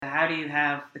how do you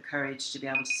have the courage to be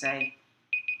able to say...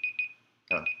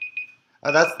 Oh,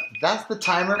 that's the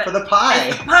timer for the pie.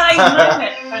 It's the pie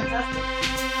moment.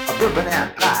 Fantastic. A bourbon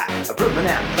and pie, a bourbon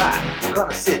and pie. We're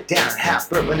gonna sit down and have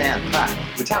bourbon and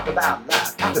pie. We talk about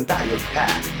life, talking about your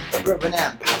pie. A bourbon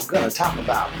and pie, we're gonna talk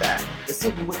about that. You're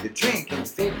sitting with your drink and your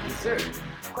favorite dessert.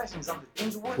 Questions on the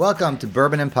things. Welcome to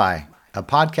Bourbon and Pie, a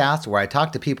podcast where I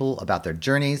talk to people about their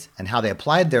journeys and how they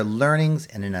applied their learnings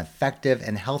in an effective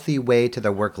and healthy way to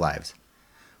their work lives.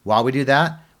 While we do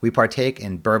that, we partake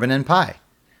in bourbon and pie.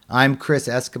 I'm Chris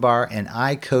Escobar, and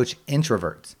I coach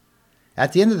introverts.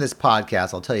 At the end of this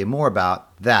podcast, I'll tell you more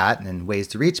about that and ways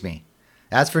to reach me.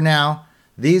 As for now,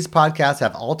 these podcasts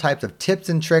have all types of tips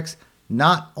and tricks,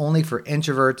 not only for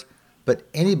introverts, but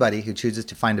anybody who chooses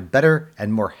to find a better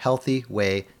and more healthy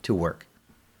way to work.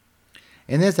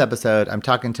 In this episode, I'm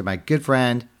talking to my good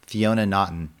friend, Fiona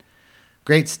Naughton.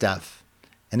 Great stuff.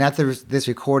 And after this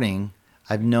recording,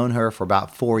 I've known her for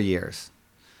about 4 years.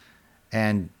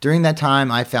 And during that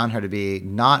time, I found her to be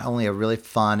not only a really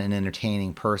fun and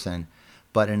entertaining person,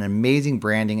 but an amazing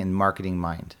branding and marketing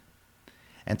mind.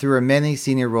 And through her many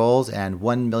senior roles and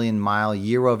 1 million mile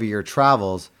year-over-year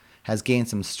travels, has gained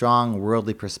some strong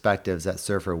worldly perspectives that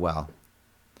serve her well.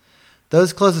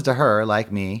 Those closest to her,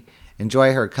 like me,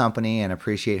 enjoy her company and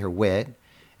appreciate her wit.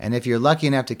 And if you're lucky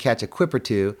enough to catch a quip or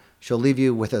two, she'll leave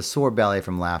you with a sore belly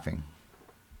from laughing.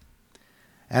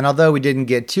 And although we didn't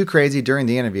get too crazy during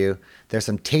the interview, there's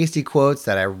some tasty quotes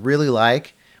that I really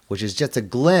like, which is just a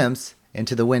glimpse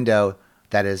into the window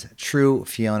that is true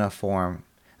Fiona form.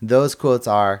 Those quotes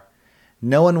are,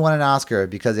 "No one won an Oscar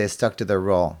because they stuck to their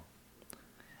role."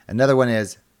 Another one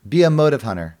is, "Be a motive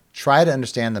hunter. Try to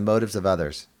understand the motives of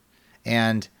others."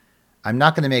 And, "I'm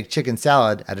not going to make chicken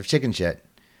salad out of chicken shit."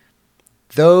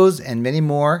 Those and many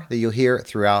more that you'll hear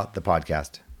throughout the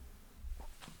podcast.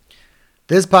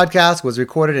 This podcast was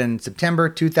recorded in September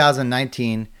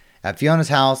 2019 at Fiona's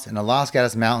house in the Los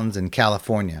Gatos Mountains in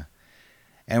California.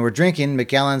 And we're drinking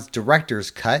Macallan's Director's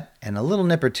Cut and a little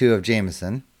nip or two of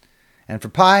Jameson. And for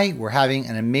pie, we're having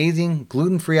an amazing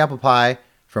gluten-free apple pie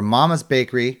from Mama's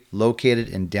Bakery located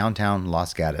in downtown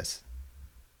Los Gatos.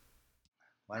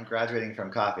 Well, I'm graduating from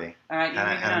coffee. All right,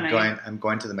 I'm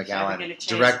going to the Macallan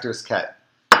Director's Cut.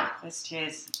 Let's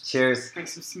cheers. Cheers. Bring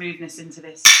some smoothness into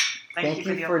this. Thank you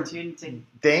for the opportunity.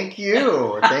 Thank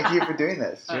you. Thank you for doing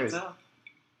this. Cheers.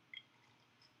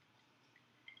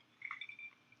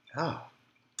 Oh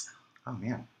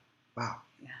man. Wow.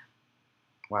 Yeah.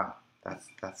 Wow.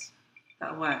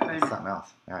 That'll work, won't it? Something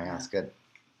else. Yeah, it's good.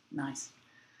 Nice.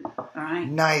 All right.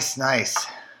 Nice.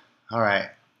 All right.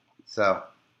 So,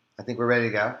 I think we're ready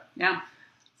to go. Yeah.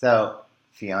 So,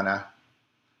 Fiona,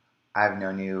 I've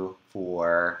known you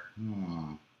for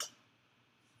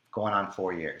going on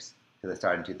 4 years, because I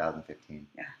started in 2015.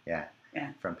 Yeah.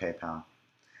 From PayPal.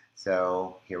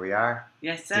 So here we are.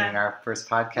 Yes, sir. Doing our first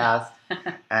podcast,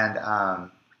 and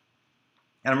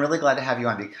I'm really glad to have you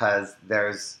on because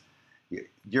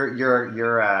you're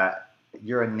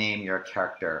a name, you're a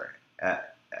character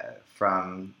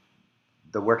from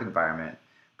the work environment,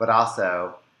 but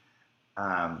also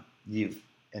you've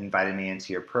invited me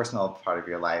into your personal part of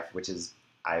your life, which is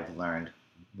I've learned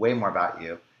way more about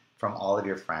you from all of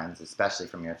your friends, especially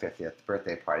from your 50th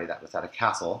birthday party that was at a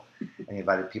castle, and you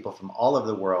invited people from all over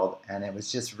the world, and it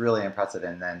was just really impressive.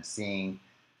 And then seeing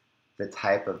the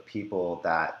type of people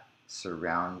that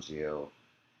surround you,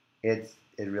 it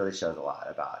really shows a lot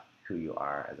about who you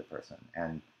are as a person.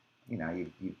 And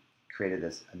you created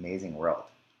this amazing world,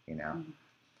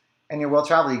 And your world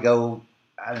travel, you go,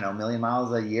 I don't know, 1 million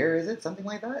miles a year, is it? Something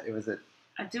like that?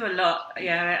 I do a lot.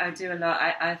 Yeah, I do a lot.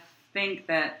 I think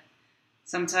that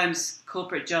sometimes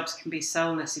corporate jobs can be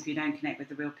soulless if you don't connect with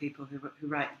the real people who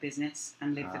write the business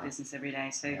and live the business every day.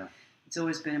 So it's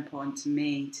always been important to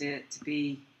me to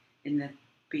be in the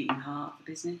beating heart of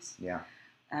the business. Yeah.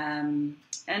 And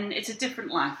it's a different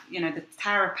life. The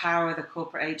Tower of Power, the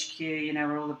corporate HQ,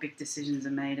 where all the big decisions are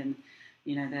made and,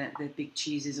 the big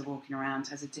cheeses are walking around,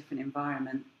 has a different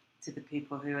environment to the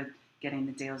people who are getting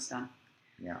the deals done.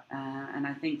 Yeah. And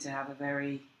I think to have a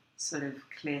very sort of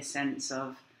clear sense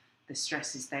of the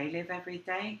stresses they live every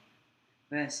day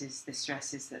versus the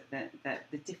stresses that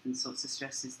the different sorts of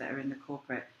stresses that are in the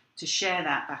corporate, to share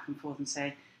that back and forth and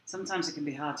say, sometimes it can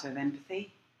be hard to have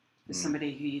empathy for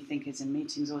somebody who you think is in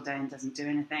meetings all day and doesn't do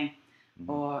anything,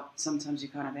 or sometimes you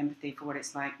can't have empathy for what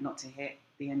it's like not to hit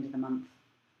the end of the month.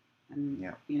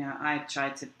 And, I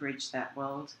tried to bridge that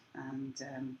world, and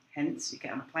hence you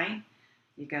get on a plane,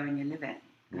 you go and you live it.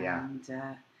 Yeah.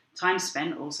 And time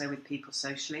spent also with people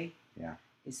socially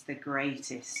is the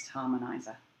greatest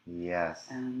harmonizer. Yes.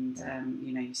 And,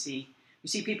 you see You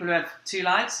see people who have two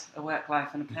lives, a work life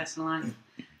and a personal life,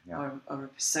 Yeah. or a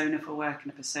persona for work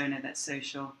and a persona that's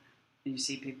social. And you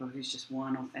see people who's just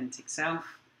one authentic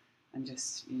self and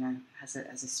just, has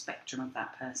a spectrum of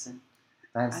that person.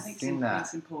 I think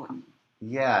it's important.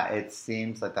 Yeah, it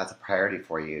seems like that's a priority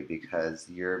for you because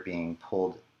you're being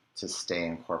pulled to stay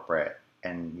in corporate,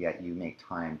 and yet you make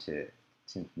time to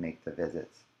make the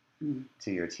visits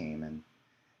to your team.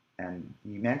 And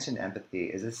you mentioned empathy.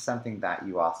 Is this something that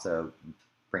you also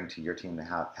bring to your team to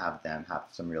have them have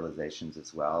some realizations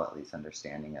as well, at least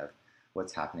understanding of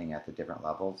what's happening at the different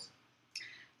levels?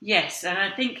 Yes, and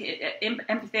I think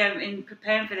empathy, in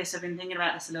preparing for this, I've been thinking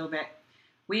about this a little bit.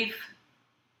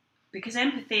 Because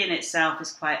empathy in itself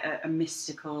is quite a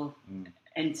mystical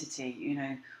entity,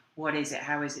 what is it?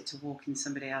 How is it to walk in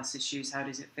somebody else's shoes? How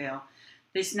does it feel?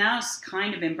 This now's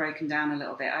kind of been broken down a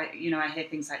little bit. I hear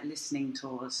things like listening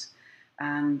tours.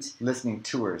 And listening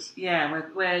tours. Yeah,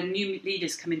 where new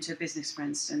leaders come into a business, for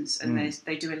instance, and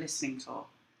they do a listening tour.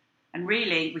 And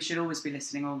really, we should always be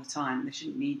listening all the time. There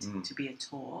shouldn't need to be a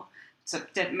tour. So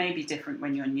it may be different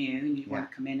when you're new and you want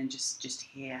to come in and just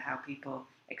hear how people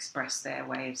express their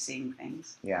way of seeing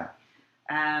things. Yeah.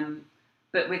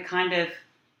 But we're kind of,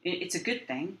 it's a good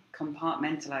thing,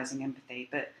 compartmentalizing empathy,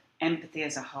 but empathy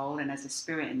as a whole and as a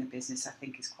spirit in the business, I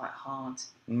think, is quite hard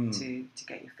to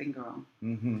get your finger on.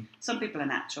 Mm-hmm. Some people are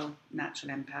natural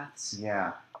empaths.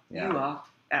 Yeah. You are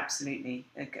absolutely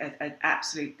an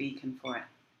absolute beacon for it.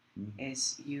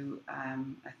 Is you, I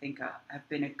think, have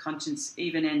been a conscience,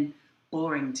 even in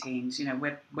boring teams,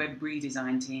 web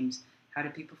redesign teams. How do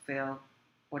people feel?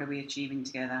 What are we achieving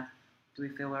together? Do we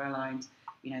feel we're aligned?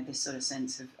 This sort of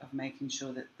sense of making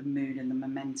sure that the mood and the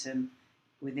momentum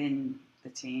within the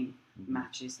team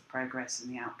matches the progress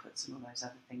and the outputs and all those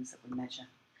other things that we measure.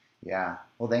 Yeah.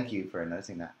 Well, thank you for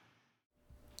noticing that.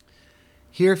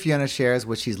 Here, Fiona shares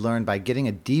what she's learned by getting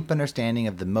a deep understanding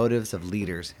of the motives of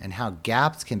leaders and how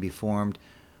gaps can be formed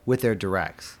with their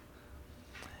directs.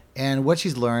 And what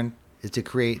she's learned is to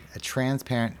create a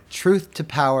transparent truth to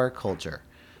power culture.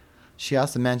 She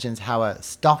also mentions how a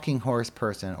stalking horse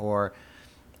person, or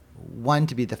one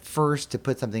to be the first to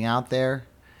put something out there,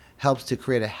 helps to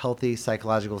create a healthy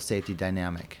psychological safety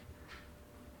dynamic.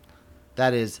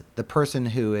 That is, the person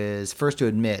who is first to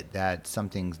admit that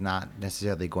something's not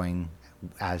necessarily going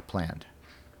as planned.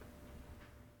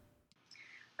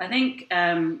 I think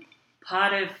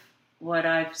part of what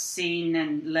I've seen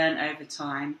and learned over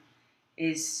time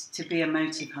is to be a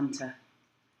motive hunter.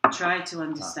 Try to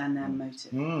understand their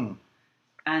motive.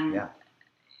 And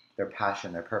their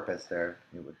passion, their purpose,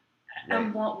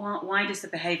 and why does the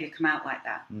behaviour come out like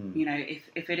that?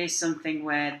 If it is something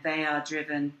where they are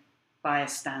driven by a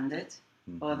standard,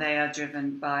 or they are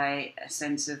driven by a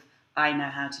sense of, I know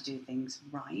how to do things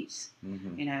right,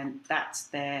 and that's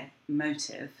their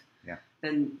motive,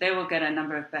 then they will get a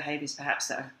number of behaviours perhaps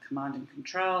that are command and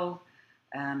control,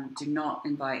 do not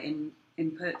invite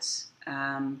inputs,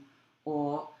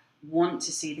 or want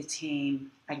to see the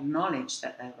team acknowledge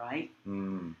that they're right,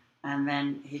 and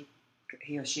then he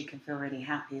or she can feel really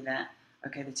happy that,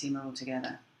 okay, the team are all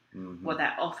together. What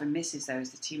that often misses, though,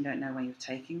 is the team don't know where you're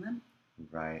taking them.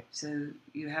 Right. So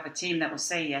you have a team that will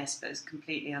say yes, but is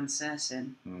completely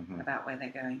uncertain about where they're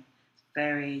going. It's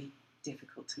very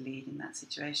difficult to lead in that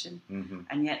situation.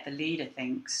 And yet the leader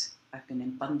thinks, I've been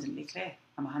abundantly clear.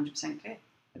 I'm 100% clear.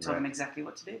 I told them exactly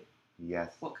what to do.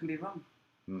 Yes. What can be wrong?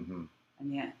 And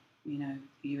yet,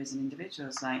 you as an individual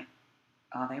is like,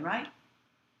 are they right?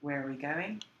 Where are we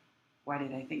going? Why do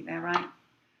they think they're right?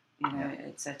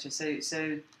 Etc.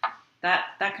 So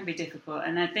that can be difficult.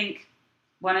 And I think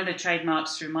one of the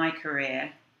trademarks through my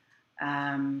career,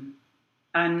 I'm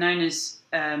known as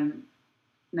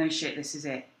no shit, this is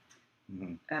it.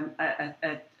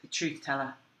 A truth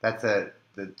teller. That's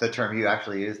the term you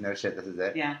actually use. No shit, this is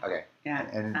it. Yeah. Okay. Yeah.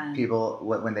 And people,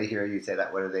 when they hear you say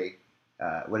that, what does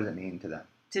it mean to them?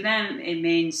 To them, it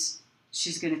means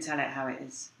she's going to tell it how it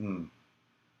is.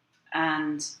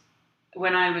 And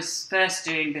when I was first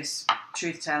doing this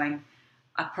truth telling,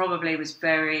 I probably was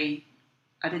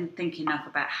I didn't think enough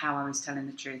about how I was telling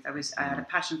the truth. I had a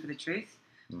passion for the truth,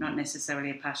 not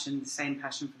necessarily the same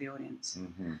passion for the audience.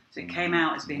 So it came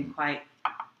out as being quite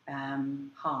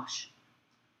harsh.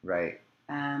 Right.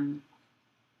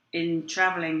 In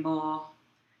travelling more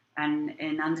and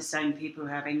in understanding people who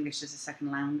have English as a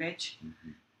second language,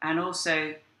 and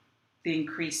also the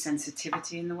increased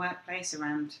sensitivity in the workplace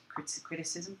around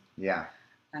criticism. Yeah.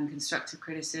 And constructive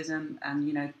criticism,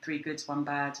 and 3 goods, 1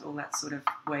 bad, all that sort of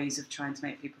ways of trying to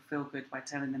make people feel good by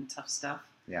telling them tough stuff.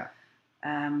 Yeah.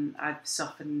 I've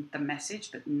softened the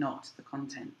message, but not the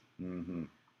content.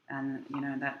 And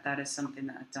that is something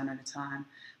that I've done over time.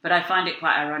 But I find it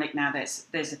quite ironic now that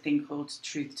there's a thing called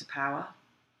truth to power,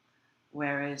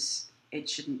 whereas it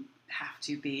shouldn't have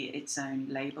to be its own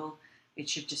label. It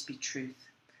should just be truth.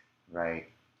 Right.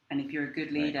 And if you're a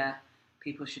good leader,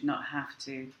 people should not have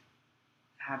to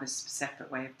have a separate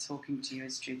way of talking to you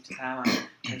as truth to power.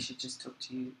 They should just talk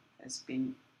to you as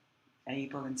being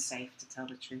able and safe to tell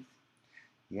the truth.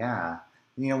 Yeah.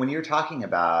 When you're talking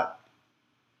about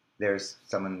there's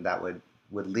someone that would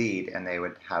lead and they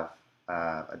would have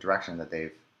a direction that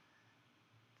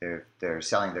they're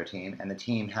selling their team, and the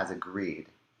team has agreed.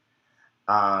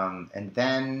 And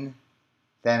then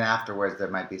afterwards there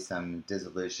might be some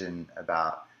dissolution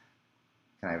about,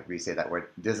 can I re-say that word?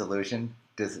 Dissolution?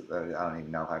 I don't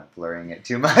even know if I'm blurring it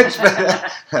too much,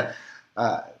 but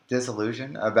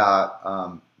dissolution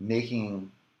about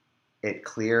making it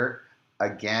clear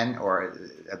again, or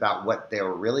about what they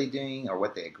were really doing or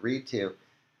what they agreed to.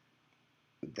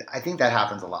 I think that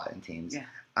happens a lot in teams.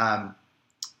 Yeah.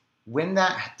 When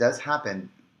that does happen,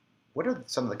 what are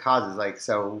some of the causes? Like,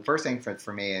 so first thing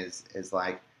for me is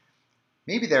like,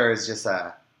 maybe there is just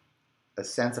a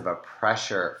sense of a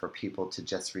pressure for people to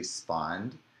just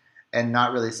respond and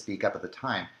not really speak up at the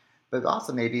time. But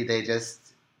also maybe they just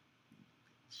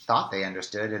thought they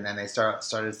understood, and then they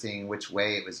started seeing which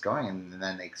way it was going, and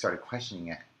then they started questioning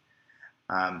it.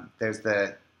 There's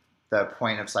the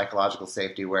point of psychological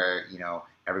safety where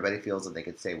everybody feels that they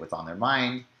could say what's on their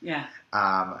mind,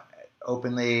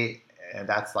 openly. And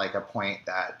that's like a point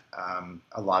that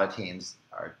a lot of teams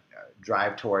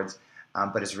drive towards,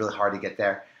 but it's really hard to get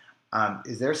there.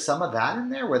 Is there some of that in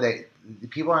there where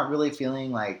people aren't really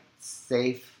feeling like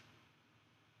safe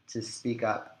to speak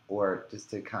up or just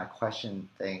to kind of question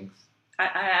things?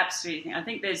 I absolutely think. I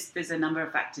think there's a number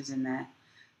of factors in there.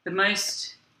 The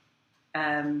most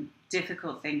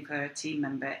difficult thing for a team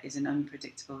member is an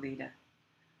unpredictable leader.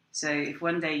 So if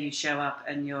one day you show up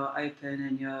and you're open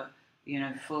and you're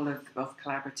full of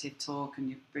collaborative talk and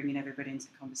you're bringing everybody into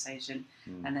the conversation,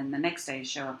 and then the next day you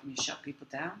show up and you shut people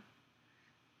down,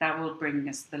 that will bring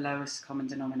us the lowest common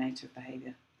denominator of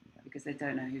behaviour, because they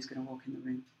don't know who's going to walk in the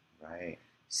room. Right.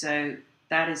 So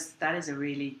that is a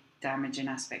really damaging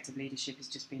aspect of leadership, is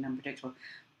just being unpredictable.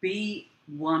 Be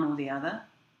one or the other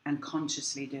and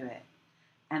consciously do it.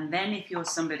 And then if you're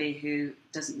somebody who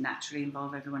doesn't naturally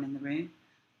involve everyone in the room,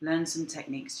 learn some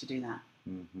techniques to do that.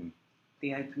 Mm-hmm.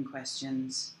 The open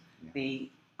questions,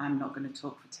 I'm not going to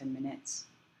talk for 10 minutes.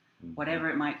 Mm-hmm. Whatever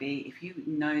it might be, if you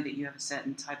know that you have a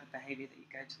certain type of behaviour that you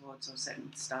go towards, or a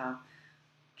certain style,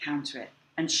 counter it.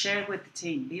 And share it with the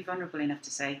team. Be vulnerable enough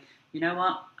to say, you know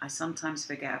what, I sometimes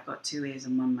forget I've got 2 ears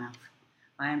and 1 mouth.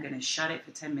 I am going to shut it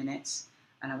for 10 minutes,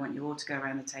 and I want you all to go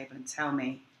around the table and tell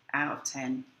me, out of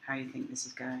 10, how you think this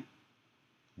is going.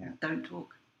 Yeah. Don't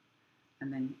talk.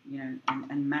 And then,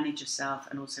 and manage yourself,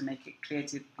 and also make it clear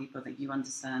to people that you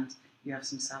understand, you have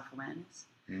some self-awareness.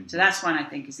 Mm-hmm. So that's one, I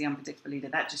think, is the unpredictable leader.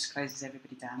 That just closes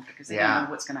everybody down, because they don't know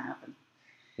what's going to happen.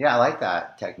 Yeah, I like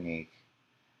that technique.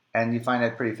 And you find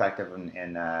it pretty effective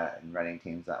in running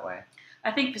teams that way?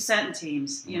 I think for certain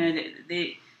teams,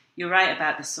 you're right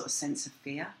about this sort of sense of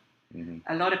fear. Mm-hmm.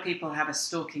 A lot of people have a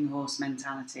stalking horse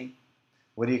mentality.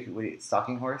 What do you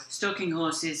stalking horse? Stalking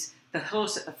horse is the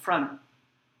horse at the front,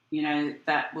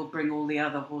 that will bring all the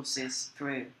other horses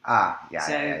through.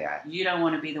 Yeah. You don't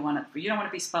want to be the one you don't want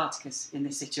to be Spartacus in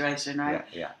this situation, right?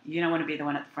 Yeah. You don't want to be the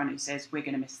one at the front who says, we're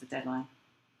going to miss the deadline.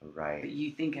 Right. But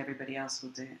you think everybody else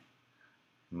will do it.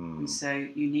 Mm. And so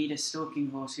you need a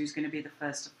stalking horse who's going to be the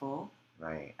first to fall.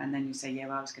 Right. And then you say,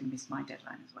 I was going to miss my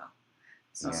deadline as well.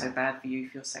 It's not so bad for you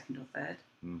if you're second or third.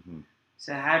 Mm-hmm.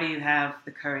 So how do you have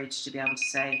the courage to be able to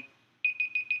say...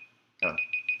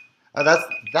 Oh,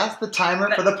 that's the timer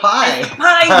for the pie. It's the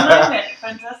pie moment.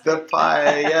 Fantastic. The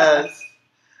pie, yes.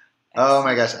 Oh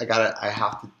my gosh, I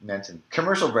have to mention.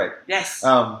 Commercial break. Yes.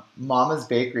 Mama's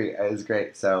Bakery is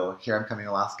great. So here I'm coming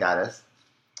to Los Gatos,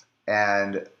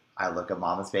 and I look at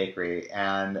Mama's Bakery,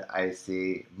 and I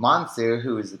see Mansu,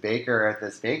 who is the baker at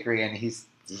this bakery, and he's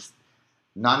just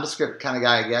nondescript kind of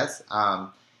guy, I guess.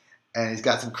 And he's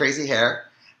got some crazy hair,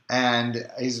 and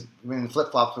he's wearing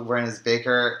flip-flops wearing his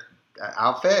baker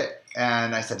outfit.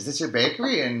 And I said, is this your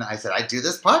bakery? And I said, I do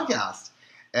this podcast.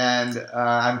 And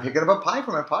I'm picking up a pie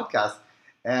for my podcast.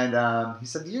 And he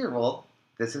said, well,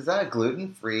 this is a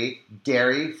gluten-free,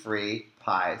 dairy-free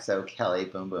pie. So Kelly,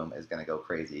 boom, boom, is going to go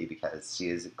crazy because she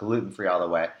is gluten-free all the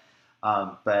way.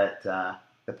 But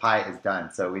the pie is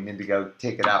done. So we need to go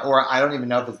take it out. Or I don't even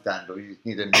know if it's done, but we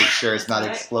need to make sure it's not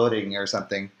exploding or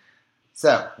something.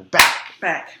 So, back.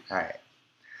 Back. All right.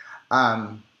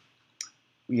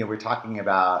 we're talking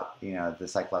about, the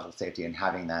psychological safety and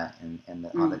having that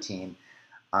on the team,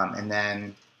 and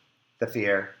then the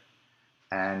fear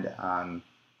and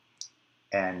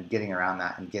getting around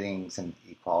that and getting some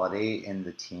equality in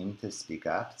the team to speak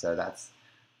up. So that's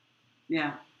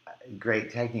a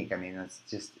great technique. I mean, it's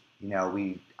just,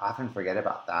 we often forget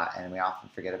about that, and we often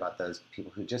forget about those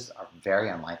people who just are very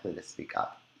unlikely to speak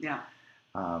up. Yeah.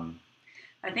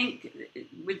 I think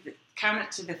with counter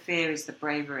to the fear is the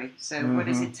bravery. So what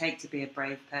does it take to be a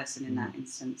brave person in that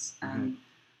instance? And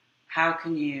how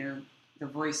can the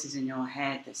voices in your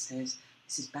head that says,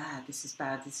 this is bad,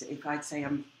 if I'd say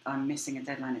I'm missing a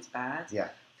deadline, it's bad,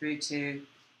 through to,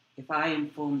 if I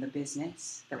inform the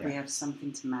business that we have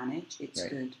something to manage, it's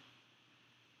good.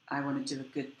 I want to do a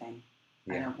good thing.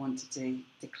 I don't want to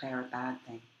declare a bad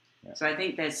thing. Yeah. So I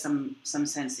think there's some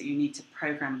sense that you need to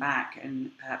program back,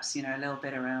 and perhaps, a little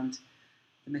bit around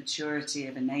the maturity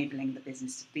of enabling the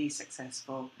business to be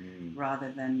successful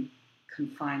rather than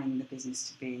confining the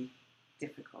business to be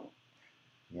difficult.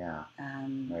 Yeah.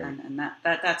 Right. And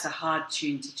that's a hard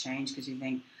tune to change, because you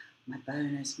think, my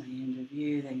bonus, my end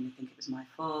review, they're going to think it was my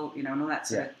fault, and all that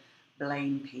sort of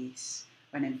blame piece.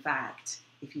 When in fact,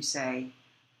 if you say,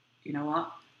 you know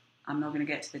what, I'm not going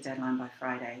to get to the deadline by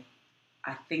Friday,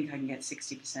 I think I can get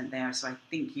 60% there, so I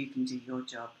think you can do your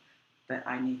job, but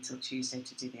I need till Tuesday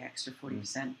to do the extra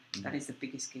 40%. That is the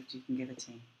biggest gift you can give a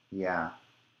team. Yeah.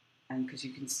 And because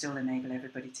you can still enable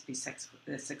everybody to be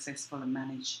successful and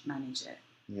manage it.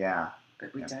 Yeah.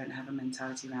 But we don't have a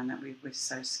mentality around that. We're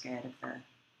so scared of the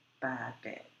bad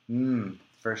bit.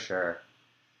 For sure.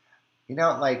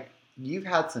 You've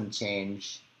had some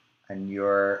change in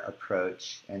your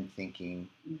approach and thinking,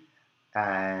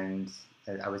 and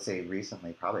I would say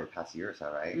recently, probably the past year or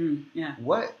so, right? Yeah.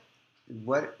 What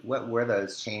were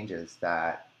those changes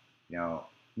that,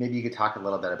 maybe you could talk a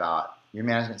little bit about your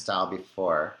management style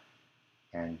before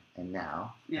and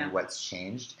now, and what's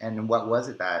changed, and what was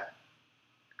it that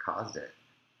caused it?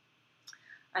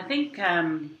 I think,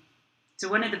 so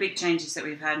one of the big changes that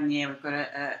we've had in the year, we've got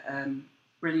a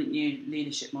brilliant new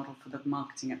leadership model for the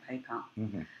marketing at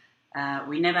PayPal.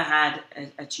 We never had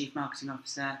a chief marketing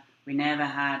officer. We never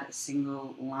had a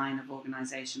single line of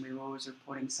organisation. We were always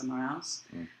reporting somewhere else.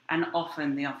 And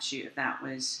often the offshoot of that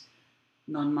was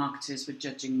non-marketers were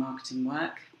judging marketing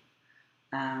work.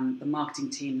 The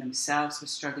marketing team themselves were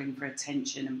struggling for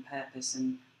attention and purpose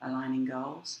and aligning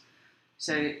goals.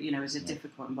 So, it was a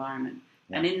difficult environment.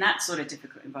 Yeah. And in that sort of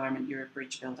difficult environment, you're a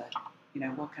bridge builder.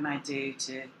 What can I do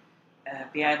to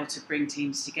be able to bring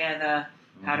teams together?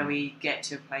 How do we get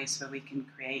to a place where we can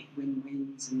create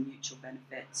win-wins and mutual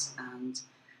benefits? And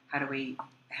how do we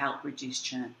help reduce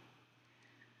churn?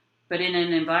 But in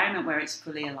an environment where it's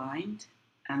fully aligned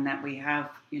and that we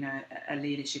have, a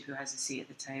leadership who has a seat at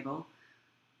the table,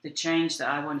 the change that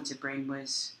I wanted to bring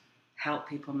was help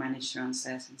people manage their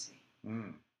uncertainty.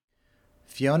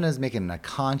 Fiona is making a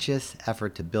conscious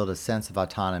effort to build a sense of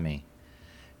autonomy.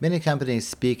 Many companies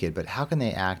speak it, but how can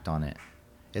they act on it?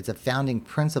 It's a founding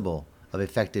principle of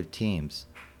effective teams.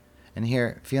 And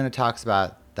here, Fiona talks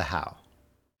about the how.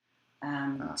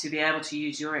 To be able to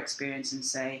use your experience and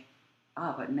say,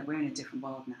 but we're in a different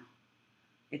world now.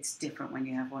 It's different when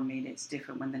you have one leader. It's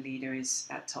different when the leader is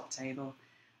at top table.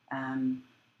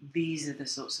 These are the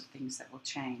sorts of things that will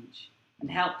change and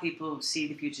help people see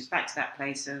the future. It's back to that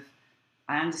place of,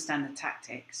 I understand the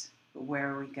tactics, but where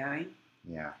are we going?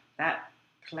 Yeah. That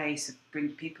place of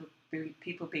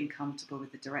people being comfortable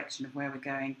with the direction of where we're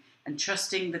going and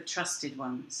trusting the trusted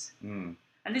ones. And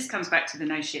this comes back to the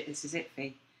no shit, this is it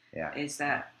fee. Yeah. Is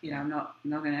that, I'm not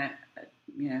going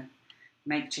to,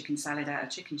 make chicken salad out of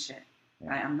chicken shit. Yeah.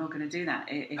 Right? I'm not going to do that.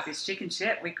 If it's chicken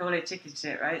shit, we call it chicken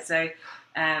shit, right? So,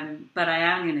 but I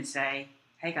am going to say,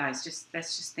 hey guys,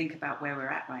 let's just think about where we're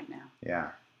at right now. Yeah.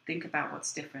 Think about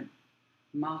what's different.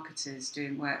 Marketers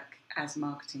doing work as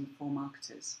marketing for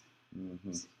marketers.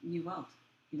 It's a new world.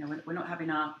 We're not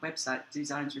having our website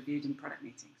designs reviewed in product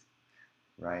meetings.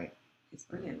 Right. It's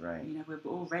brilliant. Right. We're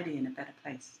already in a better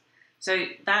place. So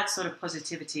that sort of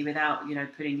positivity without,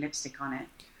 putting lipstick on it.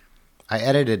 I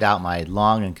edited out my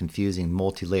long and confusing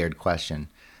multi-layered question,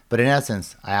 but in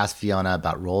essence, I asked Fiona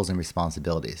about roles and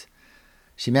responsibilities.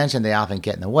 She mentioned they often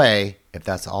get in the way if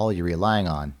that's all you're relying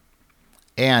on,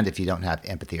 and if you don't have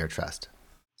empathy or trust.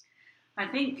 I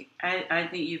think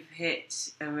you've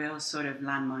hit a real sort of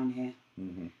landmine here.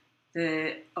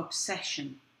 The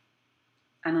obsession,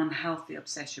 an unhealthy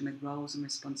obsession with roles and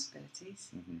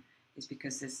responsibilities is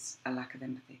because there's a lack of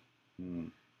empathy.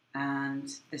 And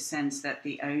the sense that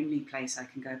the only place I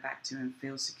can go back to and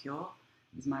feel secure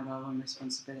is my role and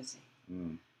responsibility.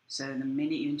 So the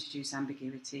minute you introduce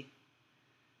ambiguity,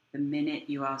 the minute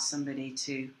you ask somebody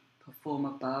to perform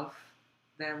above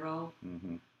their role,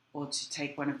 Mm-hmm. or to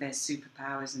take one of their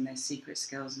superpowers and their secret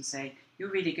skills and say, you're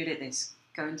really good at this,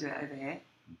 go and do it over here.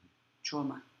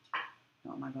 Trauma,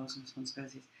 not my roles and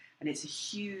responsibilities. And it's a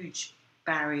huge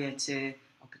barrier to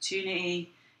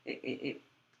opportunity. It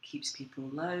keeps people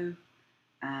low.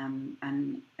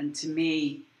 And to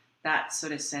me, that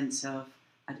sort of sense of,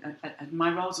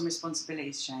 my roles and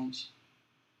responsibilities change.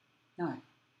 No.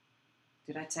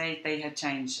 Did I say they had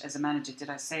changed as a manager? Did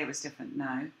I say it was different?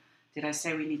 No. Did I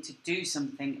say we need to do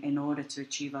something in order to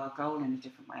achieve our goal in a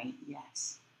different way?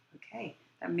 Yes. Okay.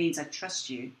 That means I trust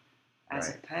you as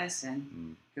a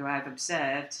person who I've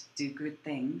observed do good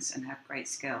things and have great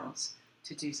skills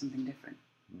to do something different.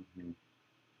 Mm-hmm.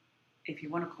 If you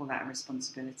want to call that a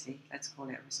responsibility, let's call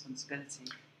it a responsibility.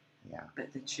 Yeah.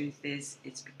 But the truth is,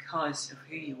 it's because of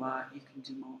who you are, you can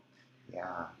do more.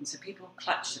 Yeah. And so people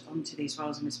clutch onto these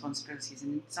roles and responsibilities,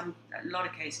 and in a lot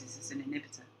of cases, it's an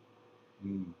inhibitor.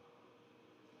 Mm.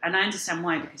 And I understand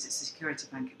why, because it's a security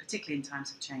blanket, particularly in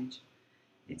times of change.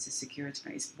 It's a security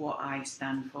blanket. It's what I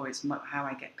stand for. It's how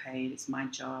I get paid. It's my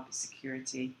job. It's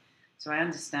security. So I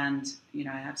understand. I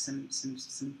have some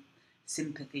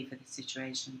sympathy for the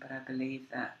situation, but I believe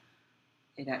that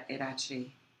it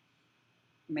actually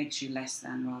makes you less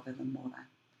than rather than more than.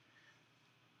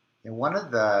 And one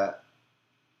of the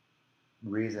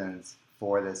reasons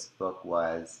for this book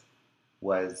was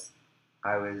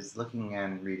I was looking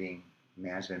and reading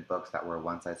management books that were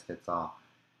one size fits all,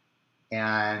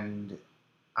 and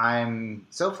I'm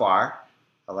so far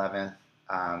 11th.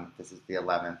 This is the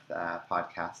 11th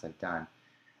podcast I've done.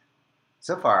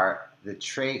 So far, the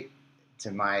trait,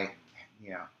 to my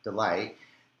delight,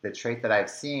 the trait that I've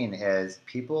seen is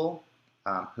people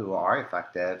who are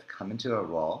effective come into a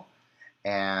role,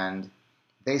 and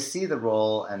they see the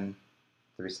role and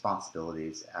the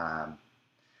responsibilities.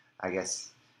 I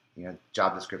guess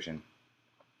job description,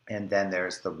 and then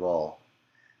there's the role.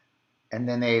 And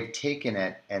then they've taken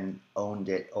it and owned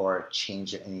it or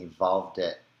changed it and evolved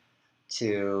it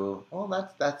to, well,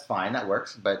 that's fine, that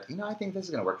works, but I think this is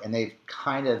going to work. And they've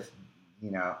kind of,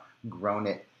 grown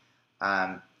it.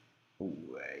 And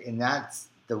that's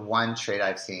the one trait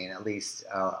I've seen, at least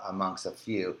amongst a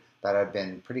few, that have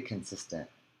been pretty consistent.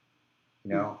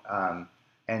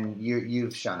 And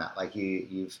you've shown that, like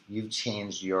you've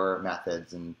changed your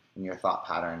methods and your thought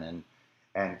pattern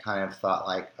and kind of thought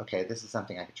like, okay, this is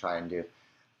something I could try and do.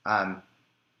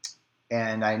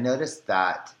 And I noticed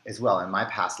that as well in my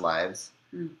past lives,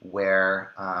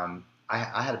 where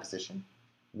I had a position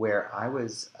where I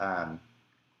was,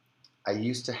 I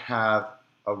used to have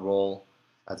a role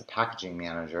as a packaging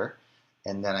manager,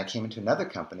 and then I came into another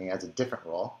company as a different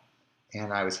role,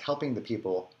 and I was helping the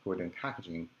people who were doing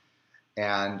packaging,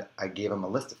 and I gave them a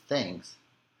list of things,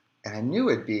 and I knew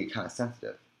it'd be kind of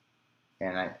sensitive.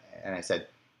 And I said,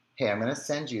 hey, I'm going to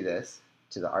send you this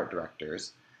to the art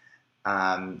directors,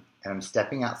 and I'm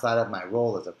stepping outside of my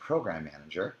role as a program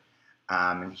manager,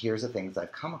 and here's the things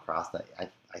I've come across that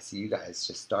I see you guys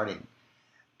just starting.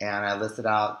 And I listed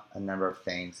out a number of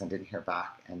things and didn't hear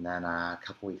back. And then a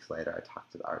couple weeks later, I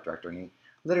talked to the art director, and he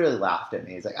literally laughed at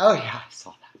me. He's like, oh, yeah, I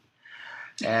saw that.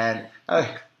 And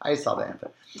I saw the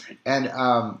input. And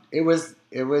it was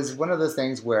one of those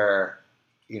things where,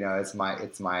 it's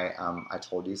my I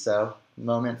told you so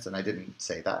moments, and I didn't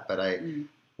say that, but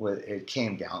it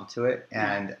came down to it.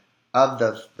 And of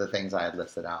the things I had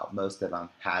listed out, most of them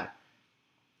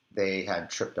they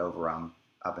had tripped over them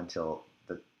up until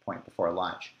the point before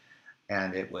lunch,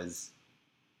 and it was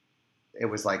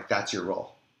like, that's your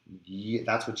role.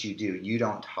 That's what you do. You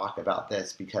don't talk about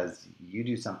this because you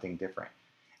do something different.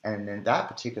 And in that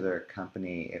particular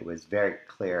company, it was very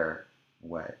clear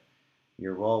what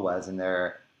your role was, and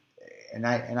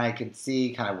I could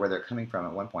see kind of where they're coming from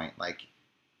at one point. Like,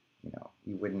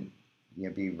 you wouldn't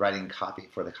be writing copy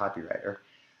for the copywriter,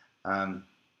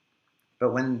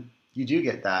 but when you do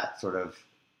get that sort of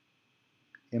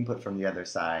input from the other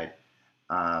side,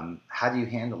 how do you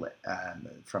handle it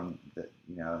from the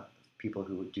people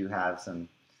who do have some?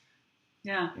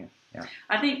 Yeah.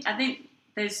 I think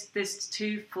there's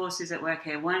two forces at work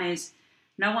here. One is,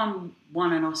 no one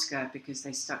won an Oscar because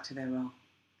they stuck to their role.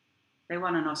 They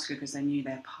won an Oscar because they knew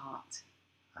their part.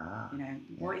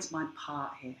 What is my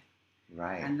part here?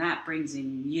 Right. And that brings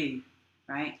in you,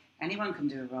 right? Anyone can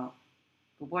do a role,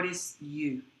 but what is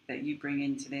you that you bring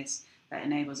into this that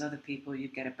enables other people? You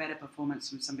get a better performance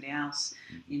from somebody else.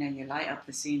 You light up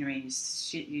the scenery, you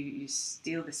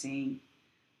steal the scene.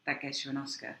 That gets you an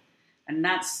Oscar. And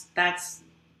that's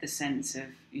the sense of,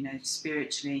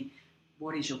 spiritually,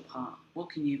 what is your part? What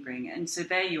can you bring? And so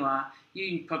there you are.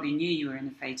 You probably knew you were in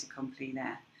a fait accompli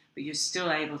there. but you're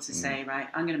still able to say, right,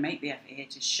 I'm going to make the effort here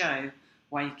to show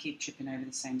why you keep tripping over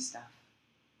the same stuff.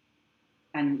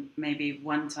 And maybe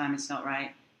one time it's not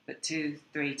right, but 2,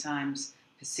 3 times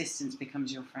persistence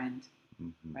becomes your friend,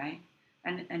 right?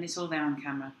 And it's all there on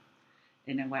camera,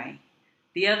 in a way.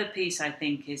 The other piece, I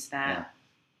think, is that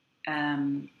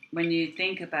when you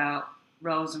think about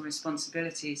roles and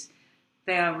responsibilities,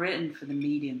 they are written for the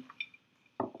median.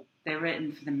 They're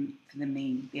written for the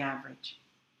mean, the average.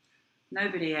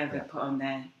 Nobody ever put on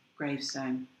their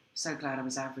gravestone, so glad I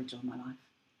was average all my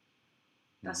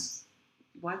life.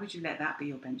 Why would you let that be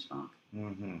your benchmark?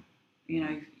 You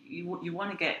know, you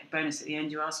want to get bonus at the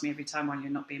end. You ask me every time why you're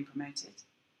not being promoted.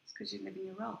 It's because you live in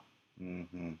your role.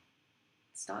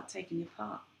 Start taking your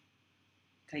part.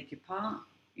 Take your part.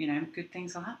 You know, good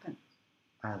things will happen.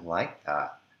 I like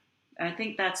that. I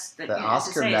think that's the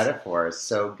Oscar metaphor is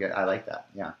so good. I like that.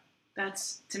 Yeah.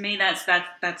 That's, to me, that's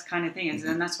kind of thing,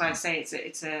 and that's why I say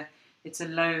it's a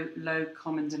low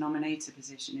common denominator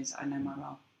position. Is I know my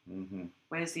role.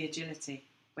 Where's the agility?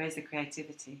 Where's the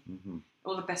creativity?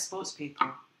 All the best sports people,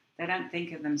 they don't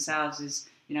think of themselves as,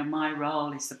 you know, my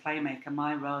role is the playmaker,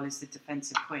 my role is the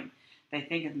defensive point. They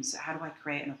think of themselves, how do I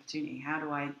create an opportunity? How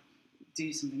do I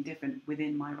do something different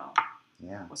within my role?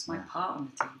 Yeah. What's my part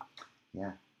on the team?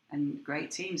 Yeah. And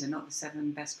great teams are not the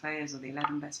 7 best players or the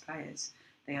 11 best players.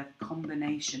 They are a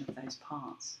combination of those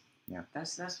parts. Yeah.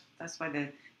 That's why the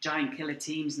giant killer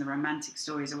teams and the romantic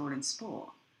stories are all in sport.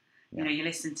 Yeah. You know, you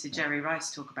listen to Jerry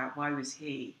Rice talk about why was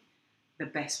he the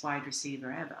best wide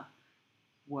receiver ever.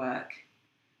 Work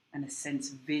and a sense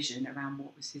of vision around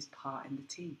what was his part in the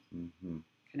team.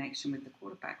 Connection with the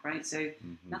quarterback, right? So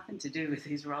nothing to do with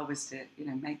his role was to, you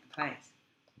know, make the plays.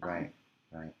 Right.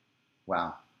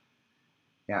 Wow.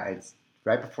 Yeah, it's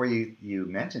right before you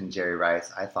mentioned Jerry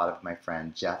Rice, I thought of my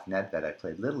friend Jeff Nedved. I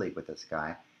played Little League with this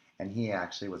guy, and he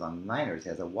actually was on the Niners. He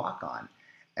has a walk-on,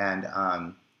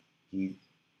 and he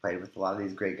played with a lot of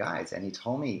these great guys. And he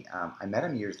told me, I met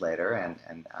him years later, and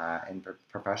in a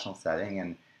professional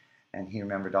setting, and he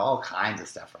remembered all kinds of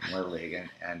stuff from Little League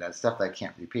and stuff that I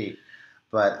can't repeat.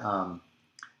 But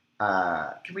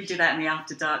can we do that in the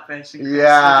After Dark version?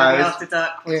 Yeah, the After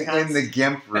Dark podcast. In the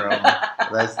GIMP room.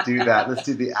 Let's do that. Let's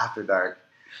do the After Dark.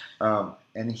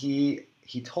 And he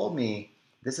told me,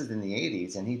 this is in the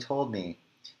 80s, and he told me,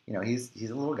 you know, he's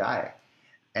a little guy,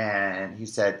 and he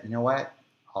said, you know what?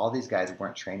 All these guys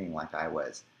weren't training like I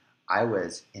was. I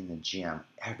was in the gym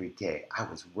every day. I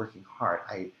was working hard.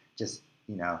 I just,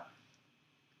 you know,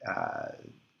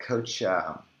 Coach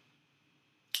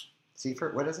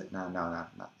Seifert, what is it? No,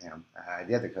 not him.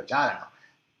 The other coach, I don't know.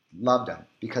 Loved him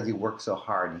because he worked so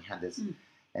hard, and he had this,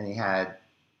 and he had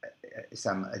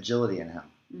some agility in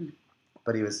him.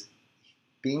 But he was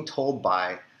being told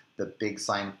by the big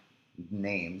sign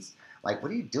names, like,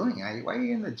 what are you doing? Why are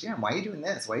you in the gym? Why are you doing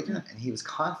this? Why are you doing that? And he was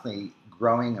constantly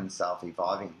growing himself,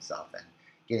 evolving himself, and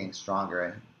getting stronger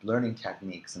and learning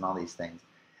techniques and all these things.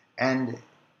 And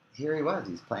here he was.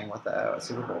 He's playing with a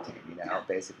Super Bowl team, you know,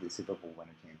 basically Super Bowl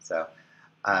winner team. So,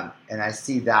 and I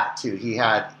see that too.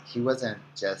 He wasn't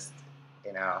just,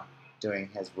 you know, doing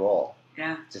his role.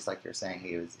 Yeah. Just like you're saying,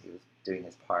 he was doing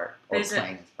his part or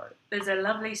playing his part. There's a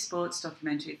lovely sports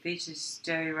documentary. It features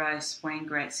Jerry Rice, Wayne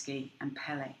Gretzky, and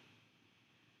Pele.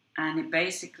 And it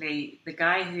basically, the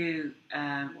guy who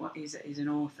he's an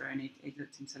author, and he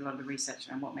looked into a lot of the research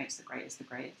around what makes the greatest the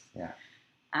greatest. Yeah.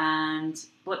 And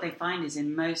what they find is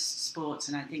in most sports,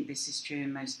 and I think this is true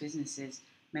in most businesses,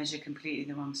 measure completely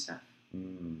the wrong stuff.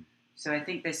 So I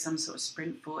think there's some sort of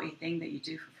sprint 40 thing that you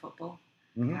do for football.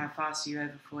 How fast are you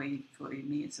over 40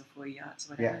 meters or 40 yards or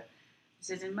whatever. Yeah. He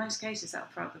says in most cases that'll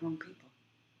throw up the wrong people.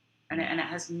 And it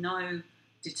has no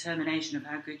determination of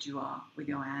how good you are with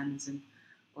your hands and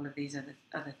all of these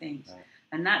other things. Right.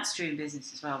 And that's true in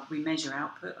business as well. We measure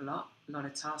output a lot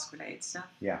of task-related stuff.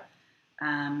 Yeah.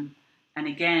 And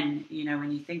again, you know,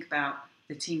 when you think about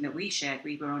the team that we shared,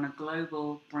 we were on a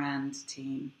global brand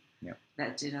team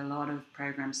that did a lot of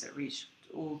programs that reached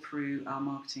all through our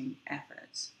marketing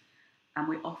efforts. And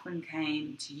we often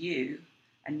came to you,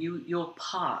 and your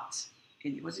part,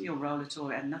 it wasn't your role at all,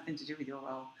 it had nothing to do with your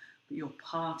role, but your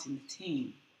part in the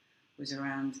team was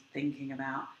around thinking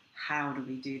about how do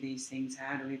we do these things,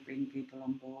 how do we bring people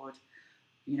on board,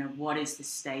 you know, what is the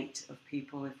state of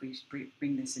people if we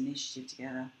bring this initiative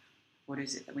together, what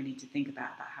is it that we need to think about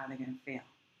how they're going to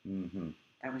feel.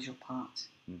 That was your part.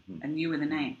 And you were the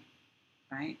name,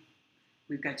 right?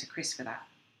 We'd go to Chris for that.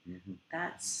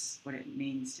 That's what it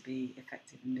means to be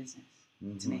effective in business,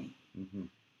 to me.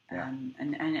 Yeah.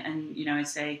 And you know, I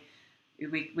say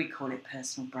we call it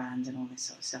personal brand and all this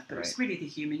sort of stuff, but it's really the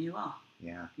human you are.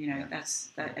 Yeah. You know, that's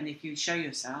that. And if you show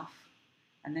yourself,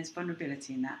 And there's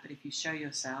vulnerability in that, but if you show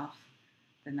yourself,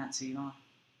 then that's who you are.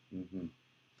 Mm-hmm.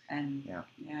 And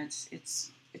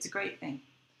it's a great thing,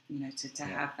 to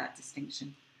have that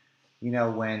distinction.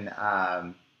 When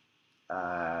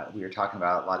we were talking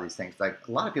about a lot of these things, like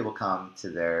a lot of people come to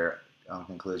their own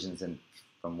conclusions and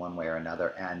from one way or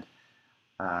another. And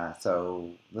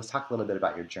so let's talk a little bit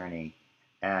about your journey,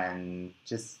 and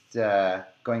just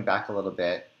going back a little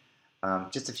bit,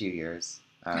 just a few years,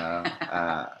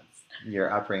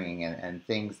 your upbringing and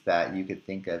things that you could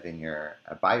think of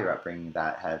by your upbringing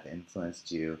that have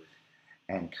influenced you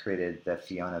and created the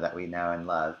Fiona that we know and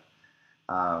love.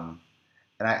 And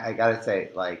I gotta say,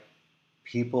 like,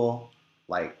 people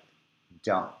like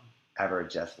don't ever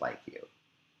just like you.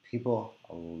 People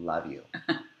love you.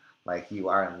 Like, you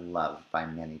are loved by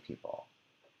many people.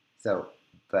 So,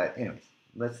 but anyways,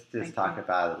 let's just talk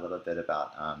about a little bit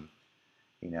about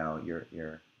your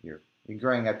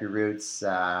growing up, your roots,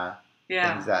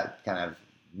 things that kind of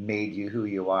made you who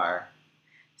you are.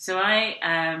 So I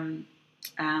am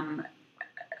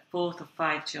fourth of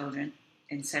 5 children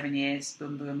in 7 years.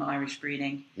 Boom, boom, Irish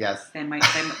breeding. Yes. Then we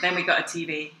got a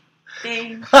TV.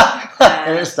 Ding.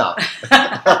 And stop.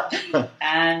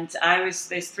 And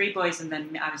there's 3 boys, and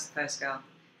then I was the first girl,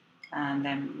 and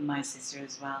then my sister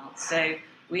as well. So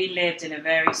we lived in a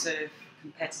very sort of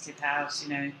competitive house,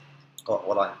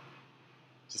 Hold on.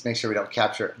 Just make sure we don't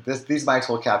capture this. These mics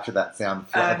will capture that sound.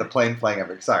 The plane flying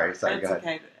over. Sorry. Go ahead.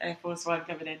 Okay. Air Force One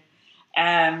coming in.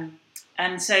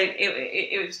 And so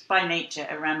it was by nature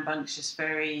a rambunctious,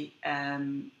 very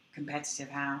competitive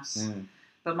house. Mm.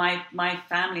 But my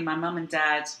family, my mum and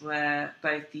dad, were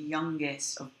both the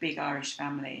youngest of big Irish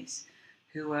families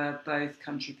who were both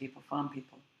country people, farm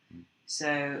people. Mm.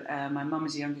 So my mum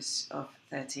was the youngest of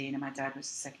 13 and my dad was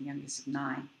the second youngest of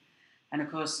 9. And of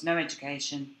course, no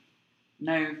education,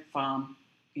 no farm,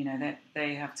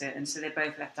 they have to, and so they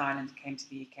both left Ireland and came to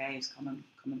the UK as common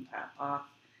path.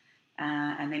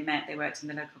 And they worked in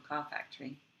the local car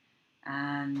factory.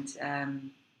 And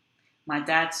my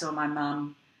dad saw my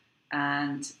mum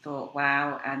and thought,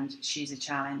 wow, and she's a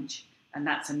challenge. And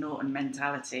that's a Naughton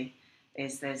mentality,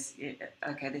 this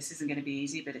isn't going to be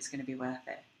easy, but it's going to be worth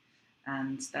it.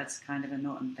 And that's kind of a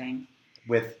Naughton thing.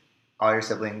 With all your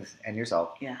siblings and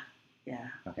yourself? Yeah.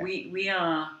 Okay. We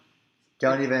are...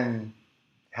 Don't even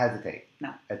hesitate.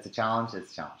 No. It's a challenge,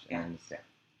 Yeah. I understand.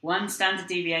 One standard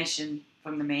deviation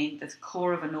from the mean, the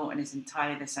core of a Naughton is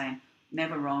entirely the same.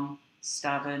 Never wrong,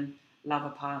 stubborn, love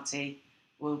a party,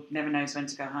 never knows when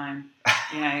to go home,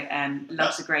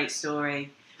 loves a great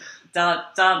story,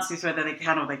 dances whether they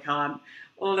can or they can't,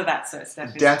 all of that sort of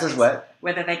stuff. Dances what?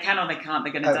 Whether they can or they can't,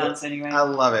 they're going to dance anyway. I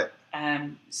love it.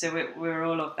 So we're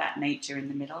all of that nature in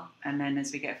the middle, and then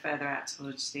as we get further out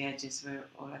towards the edges, we're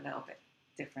all a little bit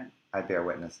different. I bear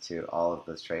witness to all of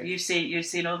those traits. You've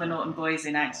seen all the Naughton boys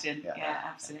in action. Yeah,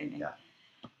 absolutely. Yeah.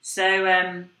 So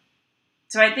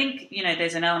I think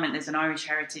there's an Irish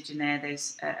heritage in there.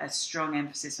 There's a strong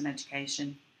emphasis on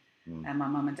education, and my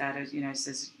mum and dad,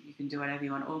 says you can do whatever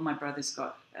you want. All my brothers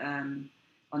got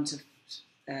onto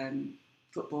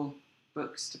football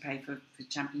books to pay for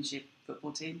championship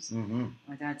football teams. Mm-hmm.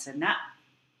 My dad said, "Nah,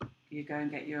 you go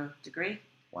and get your degree.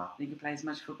 Wow, you can play as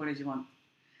much football as you want."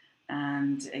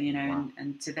 And wow.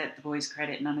 and to the boys'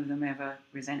 credit, none of them ever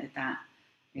resented that.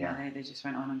 They just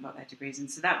went on and got their degrees, and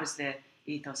so that was the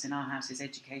ethos in our house: is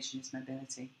education is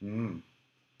mobility. Mm.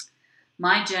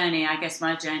 My journey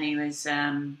was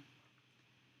I'm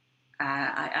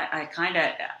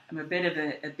a bit of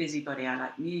a busybody. I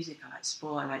like music, I like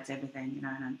sport, I liked everything, and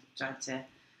I tried to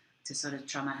sort of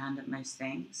try my hand at most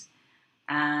things.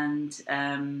 And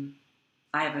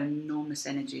I have enormous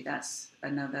energy. That's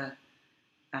another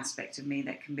aspect of me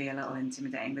that can be a little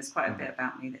intimidating. There's quite a bit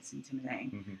about me that's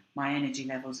intimidating. Mm-hmm. My energy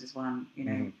levels is one.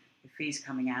 If he's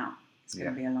coming out, it's going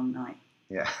to be a long night.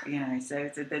 Yeah. So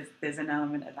there's an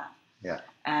element of that. Yeah.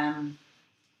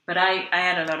 But I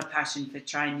had a lot of passion for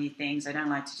trying new things. I don't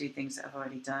like to do things that I've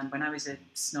already done. When I was a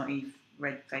snotty,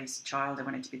 red-faced child, I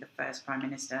wanted to be the first Prime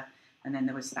Minister, and then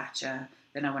there was Thatcher.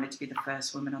 Then I wanted to be the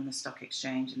first woman on the stock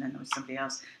exchange, and then there was somebody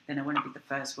else. Then I wanted to be the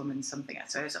first woman something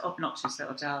else. So I was an obnoxious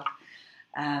little child.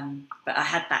 But I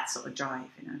had that sort of drive,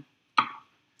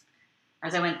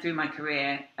 As I went through my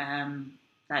career,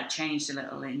 that changed a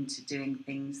little into doing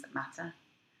things that matter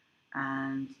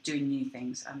and doing new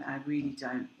things. I really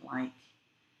don't like,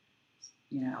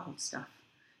 old stuff.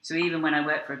 So even when I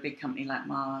worked for a big company like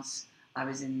Mars, I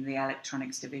was in the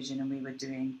electronics division, and we were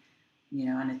doing,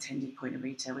 unattended point of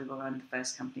retail. We were one of the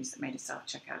first companies that made a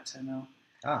self-checkout terminal.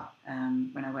 Oh.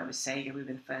 When I worked with Sega, we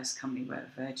were the first company,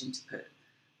 Virgin, to put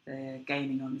the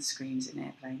gaming on the screens in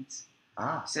airplanes.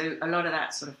 Ah. So a lot of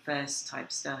that sort of first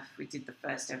type stuff, we did the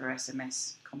first ever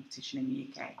SMS competition in the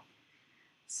UK.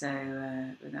 So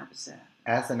that was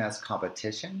SMS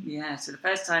competition? yeah. So the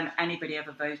first time anybody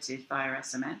ever voted via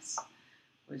SMS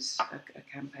was a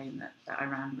campaign that I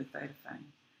ran with Vodafone.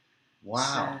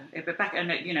 Wow. So, but back,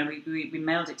 you know, we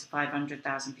mailed it to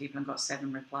 500,000 people and got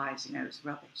 7 replies. You know, it was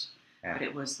rubbish, but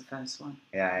it was the first one.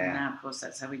 Yeah, And now, of course,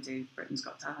 that's how we do Britain's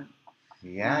Got Talent.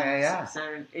 Yeah.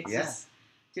 So it's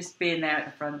just being there at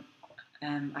the front. I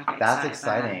get That's exciting.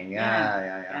 exciting.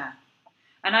 Yeah.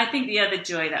 And I think the other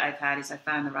joy that I've had is I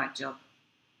found the right job.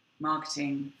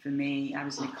 Marketing for me, I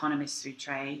was an economist through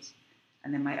trade,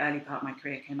 and then my early part of my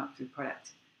career came up through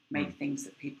product, make things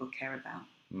that people care about.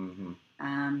 Mm-hmm.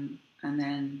 And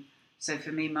then, so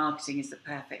for me, marketing is the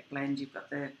perfect blend. You've got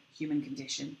the human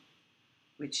condition,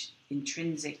 which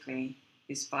intrinsically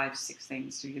is 5, 6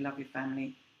 things. Do you love your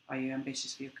family? Are you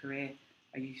ambitious for your career?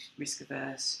 Are you risk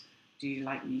averse? Do you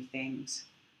like new things?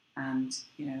 And,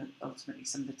 you know, ultimately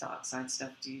some of the dark side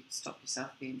stuff, do you stop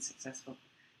yourself being successful?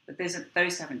 But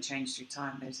those haven't changed through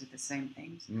time. Those are the same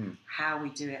things. How we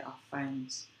do it, our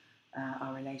phones,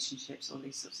 our relationships, all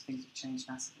these sorts of things have changed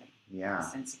massively. Yeah. The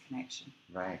sense of connection.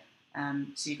 Right.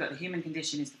 So you've got the human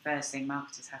condition is the first thing.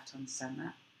 Marketers have to understand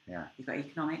that. Yeah. You've got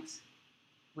economics.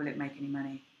 Will it make any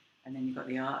money? And then you've got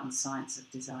the art and science of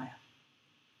desire.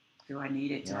 Do I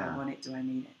need it? Do I want it? Do I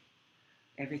need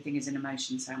it? Everything is an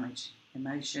emotion sandwich.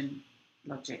 Emotion,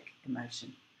 logic,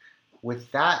 emotion.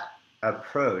 With that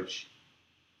approach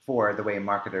for the way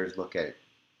marketers look at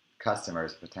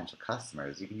customers, potential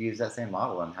customers, you can use that same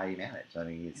model on how you manage. I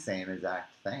mean, it's the same exact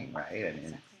thing, right? I mean,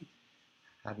 Exactly.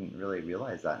 hadn't really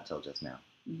realized that until just now.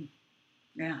 Mm-hmm.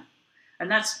 Yeah. And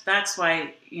that's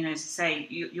why, you know, to say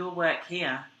your work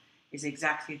here is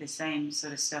exactly the same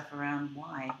sort of stuff around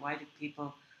why. Why do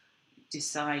people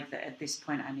decide that at this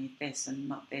point I need this and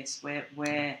not this? Where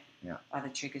are the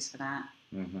triggers for that?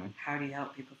 Mm-hmm. How do you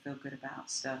help people feel good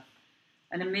about stuff?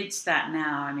 And amidst that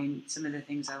now, I mean, some of the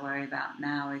things I worry about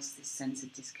now is this sense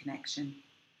of disconnection.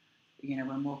 You know,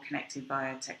 we're more connected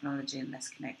via technology and less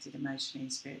connected emotionally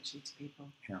and spiritually to people.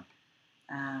 Yeah.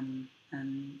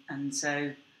 And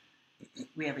so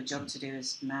we have a job to do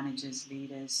as managers,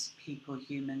 leaders, people,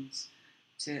 humans,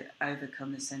 to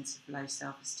overcome the sense of low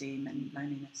self-esteem and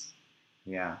loneliness.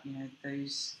 Yeah. You know,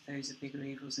 those are bigger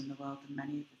evils in the world than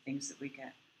many of the things that we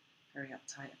get very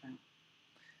uptight about.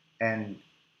 And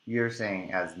you're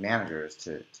saying as managers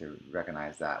to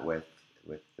recognize that with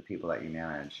the people that you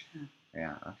manage.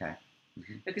 Yeah. Okay.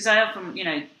 Mm-hmm. Because I often, you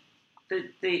know,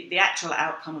 the actual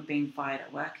outcome of being fired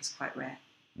at work is quite rare.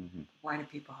 Mm-hmm. Why do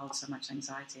people hold so much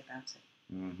anxiety about it?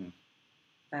 Mm-hmm.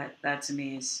 That to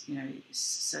me is, you know,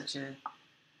 such a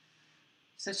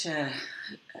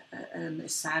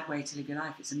sad way to live your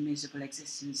life. It's a miserable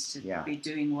existence to be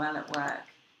doing well at work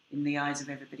in the eyes of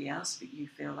everybody else, but you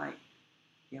feel like,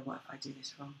 what if I do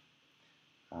this wrong?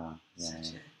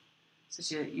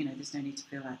 Such a, you know, there's no need to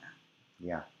feel like that.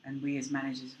 Yeah. And we as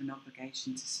managers have an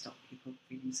obligation to stop people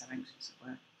feeling so anxious at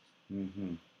work.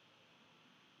 Mm-hmm.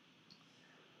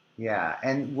 Yeah.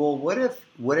 And well, what if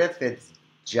it's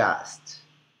just?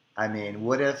 I mean,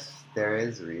 what if there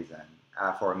is a reason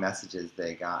for messages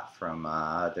they got from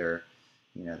other,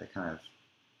 you know, the kind of,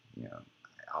 you know,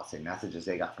 I'll say messages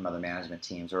they got from other management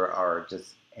teams or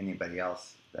just anybody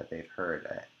else that they've heard.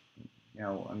 You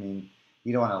know, I mean,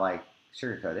 you don't want to like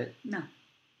sugarcoat it. No.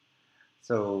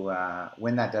 So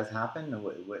when that does happen,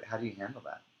 how do you handle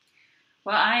that?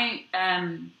 Well, I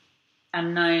am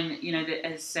known, you know,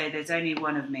 as I say, there's only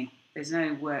one of me. There's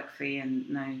no work fee and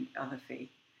no other fee.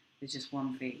 There's just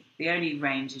one fee. The only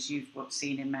range, as you've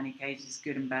seen in many cases,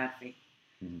 good and bad fee,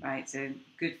 right? So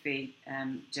good fee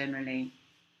generally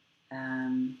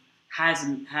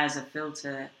has a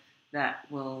filter that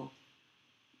will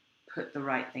put the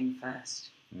right thing first.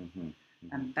 Mm-hmm.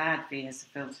 And bad fee has a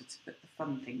filter to put the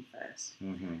fun thing first.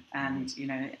 Mm-hmm. And, you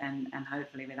know, and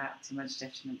hopefully without too much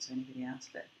detriment to anybody else.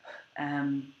 But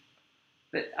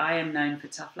I am known for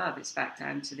tough love. It's back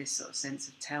down to this sort of sense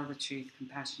of tell the truth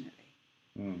compassionately.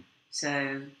 Mm.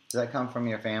 So does that come from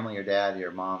your family, your dad,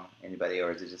 your mom, anybody,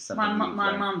 or is it just something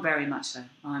my mum very much so.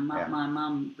 My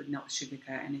mum would not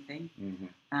sugarcoat anything.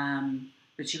 Mm-hmm.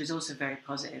 But she was also very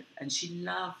positive, and she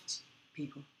loved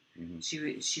people. Mm-hmm.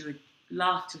 She would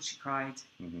laugh till she cried,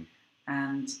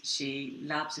 and she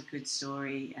loves a good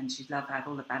story, and she'd love to have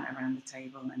all the banter around the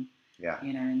table, and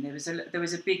you know, and there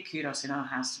was a big kudos in our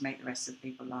house to make the rest of the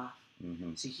people laugh.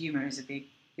 Mm-hmm. So humour is a big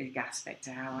aspect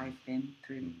to how I've been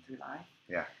through life.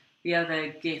 Yeah. The other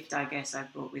gift I guess I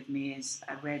brought with me is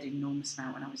I read an enormous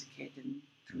amount when I was a kid and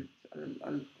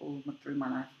through my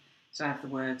life. So I have the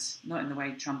words, not in the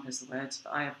way Trump has the words,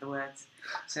 but I have the words.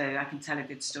 So I can tell a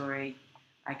good story,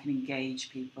 I can engage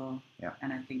people,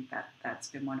 and I think that's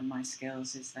been one of my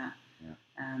skills, is that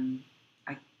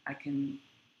I can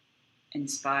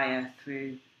inspire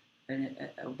through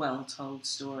a well-told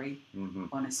story,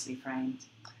 honestly framed.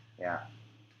 Yeah.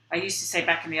 I used to say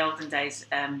back in the olden days,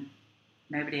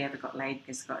 nobody ever got laid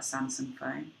because they got a Samsung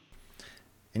phone.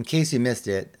 In case you missed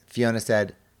it, Fiona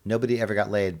said nobody ever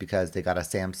got laid because they got a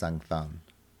Samsung phone.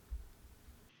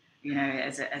 You know,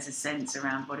 as a sense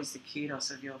around what is the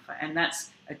kudos of your phone. And that's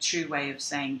a true way of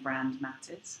saying brand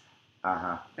matters.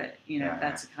 But, you know,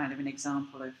 that's a kind of an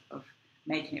example of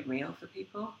making it real for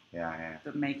people.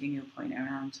 But making your point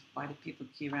around, why do people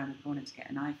queue around the corner to get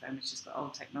an iPhone which has got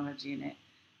old technology in it?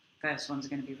 First ones are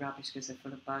going to be rubbish because they're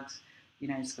full of bugs. You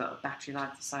know, it's got a battery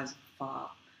life the size of a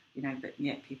fart. You know, but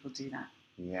yet people do that.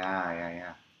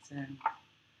 Yeah. So,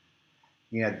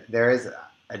 you know, there is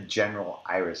a general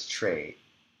Irish trait,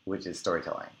 which is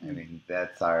storytelling. I mean,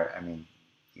 that's our. I mean,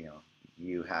 you know,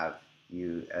 you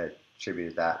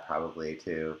attributed that probably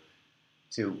to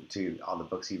all the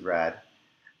books you've read,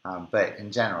 but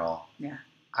in general,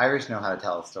 Irish know how to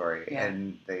tell a story,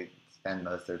 and they spend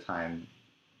most of their time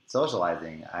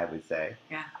socializing, I would say.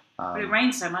 Yeah. But it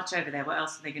rains so much over there. What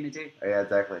else are they going to do? Yeah,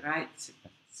 exactly. Right.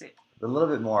 A little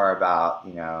bit more about,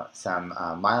 you know, some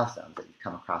milestones that you've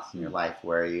come across in your life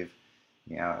where you've,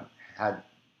 you know, had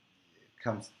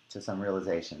come to some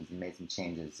realizations and made some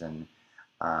changes and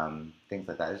things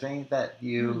like that. Is there anything that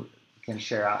you can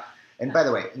share out? And by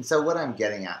the way, and so what I'm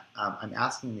getting at, I'm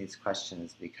asking these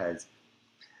questions because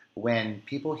when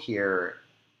people hear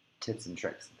tips and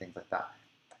tricks and things like that,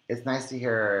 it's nice to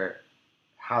hear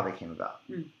how they came about.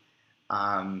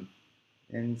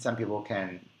 And some people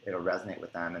it'll resonate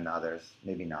with them, and others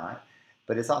maybe not.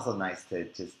 But it's also nice to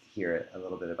just hear a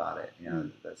little bit about it, you know,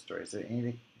 the story. So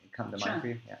anything come to mind for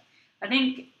you? Yeah. I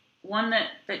think one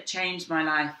that changed my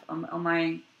life on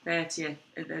my 30th,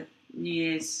 the New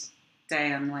Year's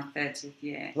Day on my 30th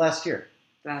year. Last year,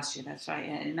 that's right,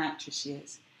 yeah, in actress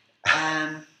years.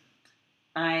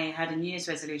 I had a New Year's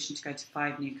resolution to go to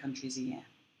 5 new countries a year.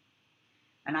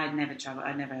 And I'd never traveled,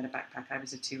 I'd never had a backpack. I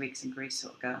was a 2 weeks in Greece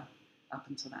sort of girl up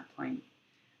until that point.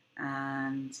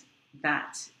 And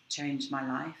that changed my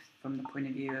life from the point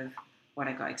of view of what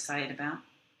I got excited about,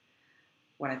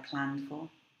 what I planned for.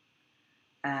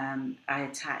 I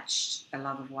attached a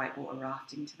love of whitewater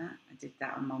rafting to that. I did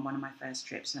that on one of my first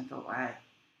trips, and I thought, wow,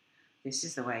 this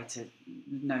is the way to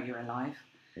know you're alive.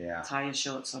 Yeah. Tie your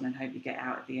shorts on and hope you get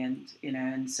out at the end, you know.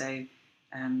 And so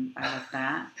I love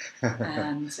that.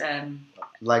 And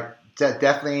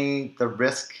definitely the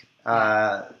risk,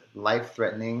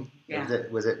 life-threatening. Yeah.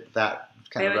 Was it that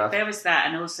kind of rough? There was that,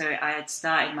 and also I had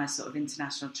started my sort of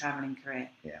international travelling career.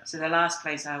 Yeah. So the last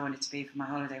place I wanted to be for my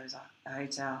holiday was a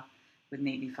hotel with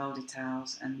neatly folded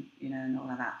towels and, you know, and all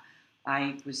of that.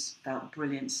 I felt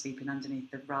brilliant sleeping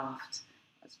underneath the raft.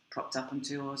 I was propped up on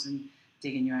 2 oars and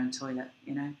digging your own toilet,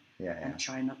 you know, and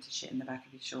trying not to shit in the back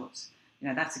of your shorts. You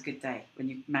know, that's a good day when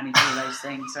you manage all those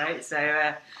things, right? So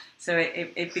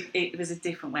it was a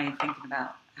different way of thinking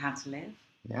about how to live.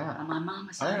 Yeah. And my mum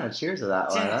was like, I don't know, cheers to that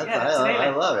one. Cheers, I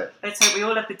love it. Let's hope we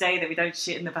all have the day that we don't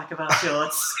shit in the back of our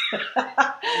shorts.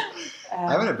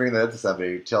 I'm going to bring that up to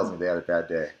somebody who tells me they had a bad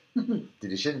day. Did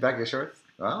you shit in the back of your shorts?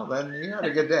 Well, then you had a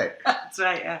good day. That's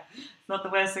right, yeah. It's not the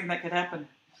worst thing that could happen.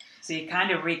 So you kind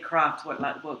of recraft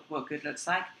what good looks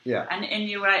like. Yeah. And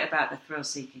you're right about the thrill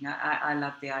seeking. I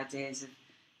love the ideas of,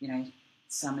 you know,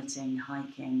 summiting,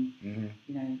 hiking,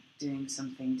 you know, doing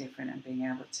something different and being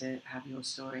able to have your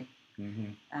story.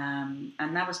 And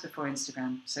that was before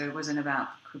Instagram. So it wasn't about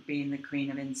being the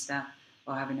queen of Insta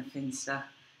or having a Finsta.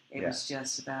 It was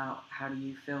just about how do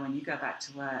you feel when you go back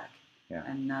to work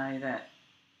and know that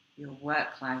your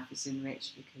work life is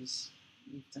enriched because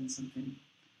you've done something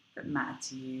that mattered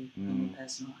to you in your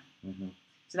personal life.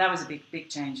 So that was a big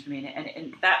change for me.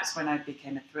 And that's when I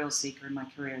became a thrill seeker in my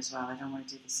career as well. I don't want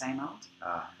to do the same old.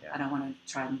 I don't want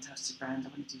to try and toast a brand. I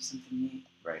want to do something new.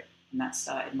 Right. And that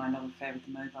started my love affair with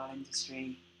the mobile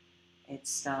industry. It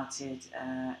started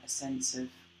a sense of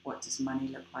what does money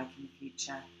look like in the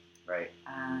future. Right.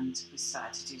 And we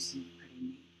started to do some pretty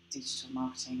neat digital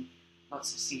marketing.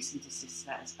 Lots of cease and desist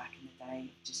letters back in the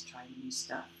day, just trying new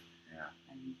stuff.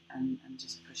 And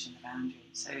just pushing the boundaries.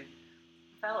 So it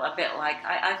felt a bit like,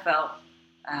 I felt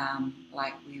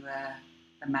like we were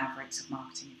the mavericks of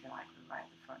marketing, if you like. We were right at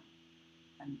the front.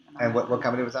 And what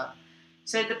company was that?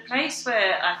 So the place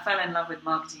where I fell in love with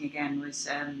marketing again was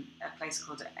a place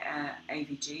called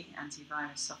AVG,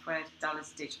 Antivirus Software, dull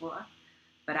as ditch water.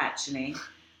 But actually,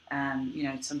 you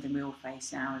know, it's something we all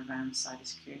face now around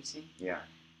cybersecurity. Yeah.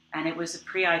 And it was a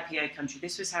pre-IPO country.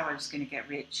 This was how I was going to get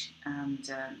rich and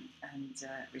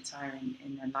retire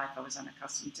in a life I was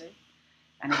unaccustomed to.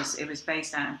 And it was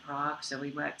based out in Prague. So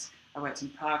I worked in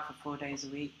Prague for 4 days a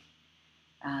week.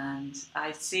 And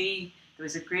there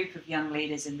was a group of young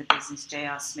leaders in the business.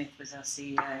 J.R. Smith was our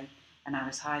CEO, and I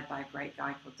was hired by a great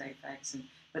guy called Dave Ferguson.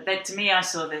 But then, to me, I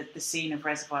saw the scene of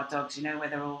Reservoir Dogs, where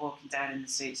they're all walking down in the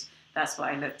suits. That's what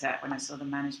I looked at when I saw the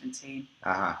management team.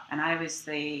 Uh-huh. And I was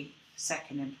the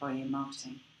second employee in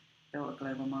marketing, built a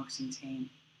global marketing team,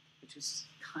 which was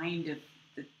kind of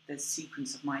the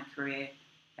sequence of my career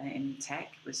in tech,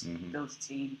 was build a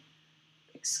team,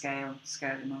 scale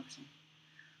the marketing.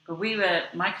 But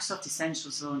Microsoft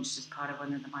Essentials launched as part of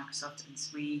one of the Microsoft, and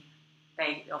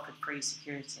they offered free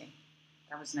security.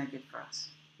 That was no good for us.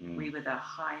 We were the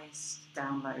highest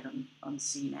download on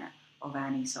CNET of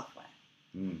any software.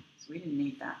 So we didn't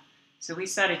need that. So we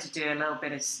started to do a little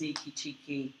bit of sneaky,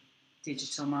 cheeky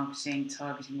digital marketing,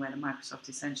 targeting where the Microsoft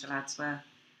Essential ads were.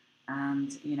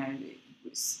 And, it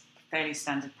was fairly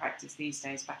standard practice these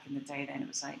days. Back in the day then, it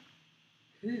was like,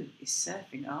 who is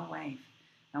surfing our wave?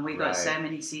 And we got so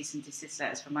many cease and desist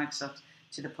letters from Microsoft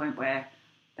to the point where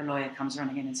the lawyer comes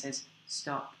running in and says,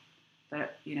 stop.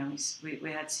 But, we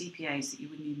had CPAs that you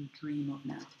wouldn't even dream of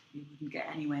now. You wouldn't get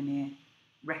anywhere near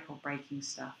record-breaking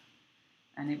stuff.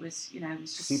 And it was,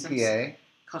 just CPA?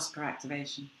 Cost per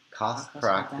activation. Cost per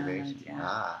activation. Download,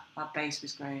 yeah. Our base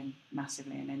was growing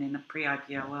massively. And then in a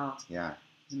pre-IPO world, it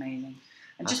was amazing.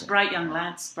 And just bright young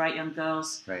lads, bright young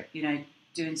girls,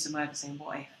 doing some work and saying,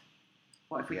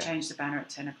 what if we change the banner at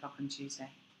 10 o'clock on Tuesday?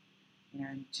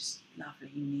 And just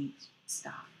lovely, neat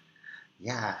stuff.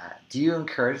 Yeah. Do you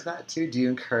encourage that too? Do you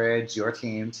encourage your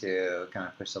team to kind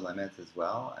of push the limits as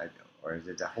well? Or is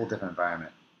it a whole different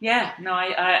environment? Yeah, no,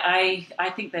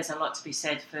 I think there's a lot to be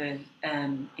said for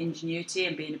ingenuity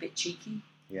and being a bit cheeky.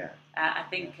 Yeah. I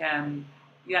think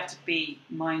you have to be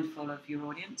mindful of your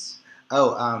audience.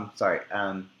 Oh, sorry.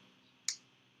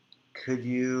 Could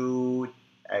you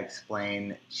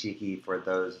explain cheeky for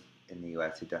those in the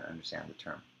US who don't understand the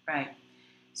term? Right.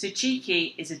 So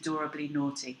cheeky is adorably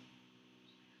naughty.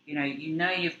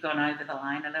 You've gone over the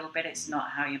line a little bit. It's not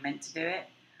how you're meant to do it.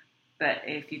 But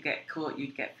if you get caught,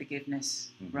 you'd get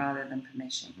forgiveness rather than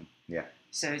permission. Yeah.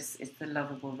 So it's the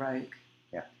lovable rogue.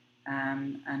 Yeah.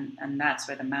 And that's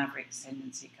where the Maverick's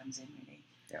tendency comes in, really.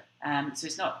 Yeah. So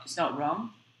it's not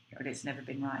wrong, but it's never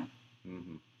been right,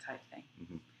 type thing.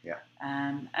 Yeah.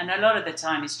 And a lot of the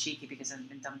time it's cheeky because it hasn't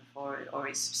been done before, or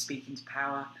it's speaking to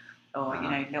power, or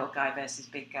little guy versus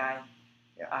big guy.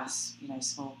 Yeah. Us,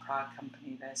 small Prague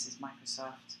company versus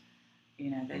Microsoft.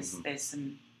 There's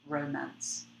some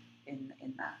romance in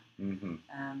that.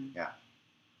 And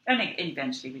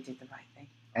eventually we did the right thing.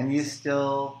 And you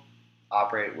still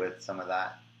operate with some of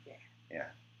that? Yeah.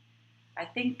 I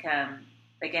think,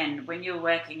 again, when you're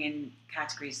working in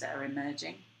categories that are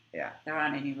emerging, there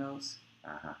aren't any rules.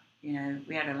 We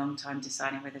had a long time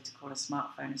deciding whether to call a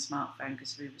smartphone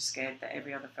because we were scared that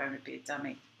every other phone would be a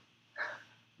dummy.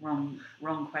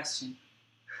 Wrong question,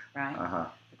 right?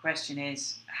 The question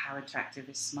is, how attractive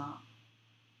is smart?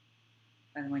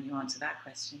 And when you answer that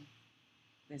question,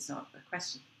 there's not a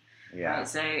question. Yeah.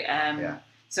 Right?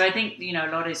 So I think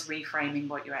a lot is reframing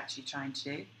what you're actually trying to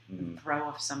do, and throw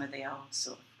off some of the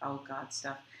old guard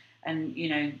stuff. And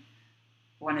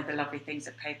one of the lovely things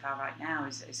at PayPal right now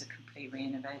is a complete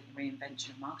reinvention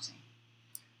of marketing.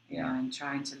 And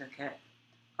trying to look at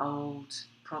old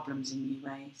problems in new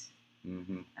ways.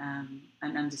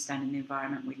 And understanding the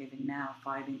environment we live in now, a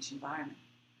 5-inch environment.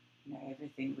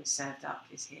 Everything we're served up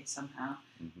is here somehow.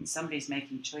 And somebody's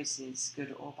making choices,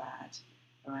 good or bad,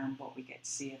 around what we get to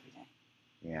see every day.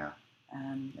 Yeah.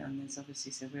 And there's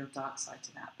obviously a real dark side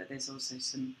to that, but there's also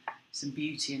some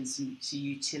beauty and some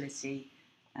utility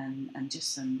and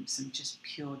just some just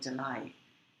pure delight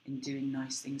in doing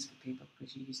nice things for people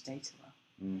because you use data well.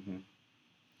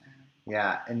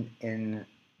 Yeah, and in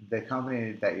the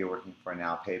company that you're working for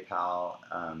now, PayPal,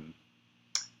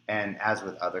 and as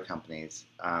with other companies,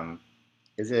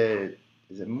 is it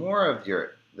more of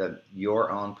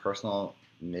your own personal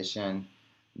mission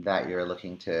that you're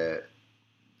looking to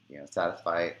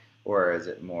satisfy, or is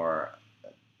it more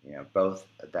both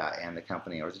that and the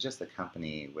company, or is it just the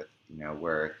company with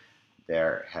where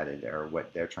they're headed or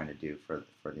what they're trying to do for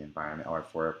the environment or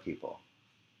for people?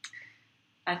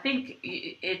 I think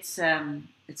it's a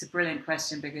brilliant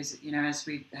question because as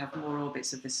we have more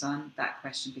orbits of the sun, that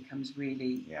question becomes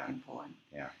really important.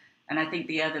 Yeah. And I think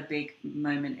the other big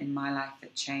moment in my life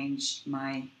that changed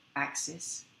my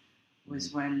axis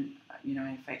was when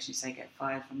I affectionately say get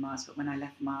fired from Mars, but when I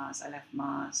left Mars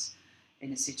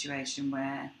in a situation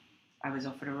where I was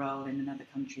offered a role in another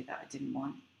country that I didn't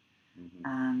want. Mm-hmm.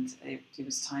 And it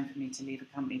was time for me to leave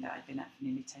a company that I'd been at for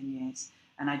nearly 10 years.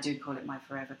 And I do call it my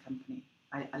forever company.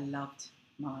 I loved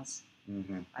Mars.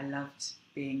 Mm-hmm. I loved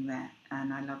being there,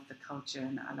 and I loved the culture,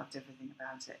 and I loved everything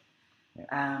about it.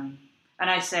 Yeah. And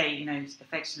I say,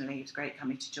 affectionately, it was a great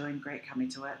company to join, great company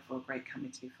to work for, great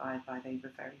company to be fired by. They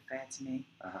were very fair to me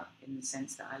in the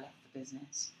sense that I left the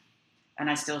business. And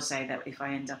I still say that if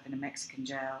I end up in a Mexican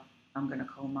jail, I'm going to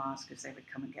call Mars because they would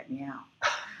come and get me out.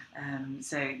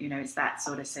 So, it's that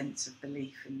sort of sense of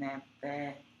belief in their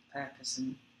purpose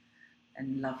and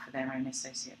love for their own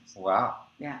associates. Wow.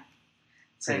 Yeah.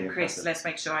 So, Pretty Chris, impressive. let's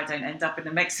make sure I don't end up in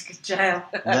a Mexican jail.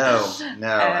 No,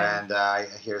 and I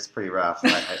hear it's pretty rough.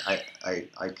 I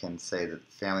can say that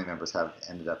family members have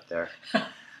ended up there.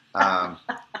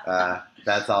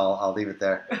 That's all. I'll leave it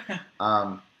there.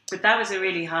 But that was a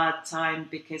really hard time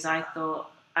because I thought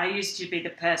I used to be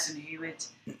the person who would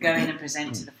go in and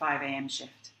present to the 5 a.m.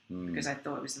 shift because I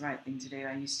thought it was the right thing to do.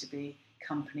 I used to be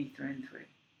company through and through.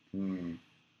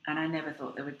 And I never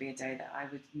thought there would be a day that I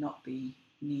would not be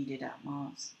needed at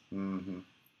Mars. Mm-hmm.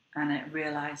 And I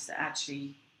realised that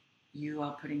actually you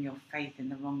are putting your faith in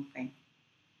the wrong thing.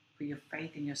 Put your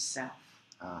faith in yourself.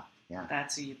 Yeah.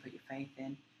 That's who you put your faith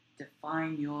in.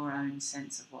 Define your own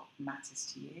sense of what matters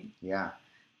to you. Yeah.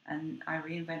 And I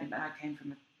reinvented, but I came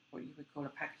from what you would call a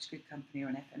packaged good company or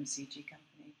an FMCG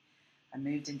company. I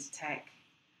moved into tech.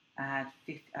 I've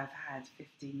had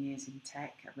 15 years in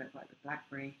tech. I worked with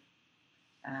BlackBerry.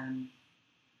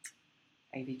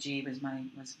 AVG was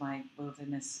my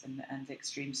wilderness and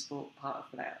extreme sport part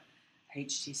of that.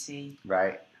 HTC,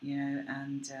 Right.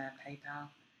 And PayPal,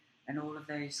 and all of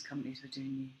those companies were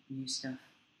doing new stuff,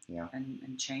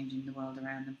 and changing the world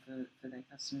around them for their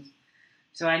customers.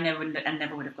 So I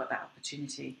never would have got that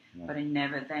opportunity, but I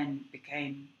never then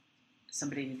became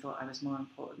somebody who thought I was more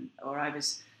important or I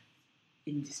was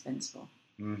indispensable.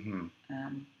 Mm-hmm.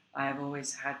 I have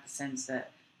always had the sense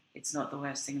that it's not the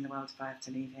worst thing in the world if I have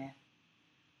to leave here.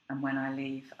 And when I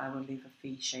leave, I will leave a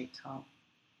fee-shaped hole.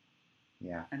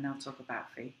 Yeah. And they'll talk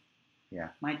about fee. Yeah.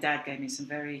 My dad gave me some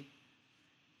very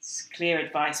clear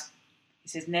advice. He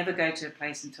says, never go to a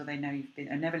place until they know you've been,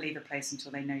 and never leave a place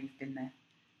until they know you've been there.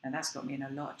 And that's got me in a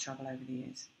lot of trouble over the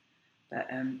years. But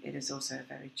it is also a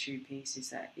very true piece, is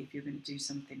that if you're going to do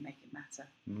something, make it matter.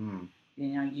 Mm.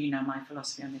 You know my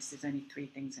philosophy on this. There's only 3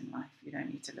 things in life. You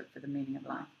don't need to look for the meaning of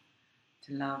life.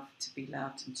 To love, to be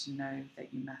loved, and to know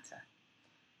that you matter.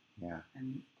 Yeah.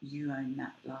 And you own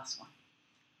that last one.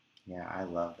 Yeah, I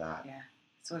love that. Yeah,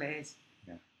 that's all it is.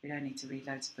 Yeah. We don't need to read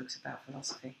loads of books about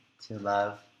philosophy. To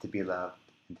love, to be loved,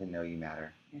 and to know you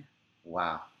matter. Yeah.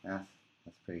 Wow, that's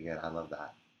pretty good. I love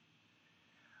that.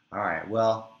 All right,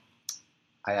 well,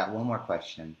 I got one more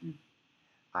question.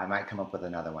 I might come up with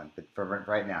another one, but for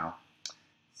right now,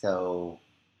 so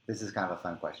this is kind of a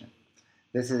fun question.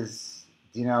 This is,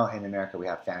 do you know in America we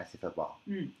have fantasy football?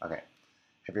 Okay.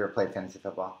 Have you ever played fantasy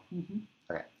football? Mm-hmm.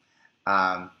 Okay.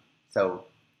 So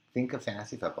think of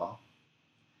fantasy football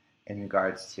in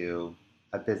regards to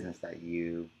a business that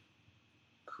you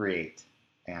create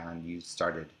and you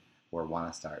started or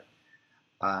want to start.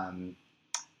 And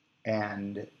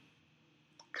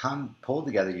pull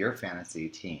together your fantasy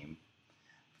team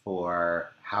for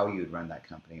how you would run that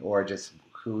company or just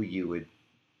who you would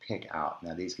pick out.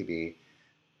 Now, these could be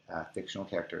fictional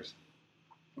characters,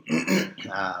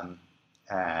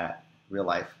 real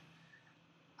life,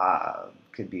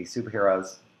 could be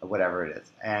superheroes, whatever it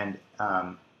is. And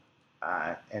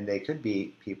they could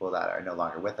be people that are no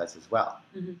longer with us as well.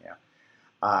 Mm-hmm.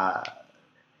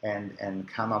 And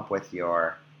come up with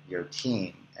your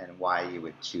team and why you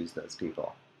would choose those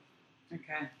people.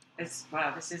 Okay. This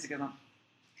is a good one.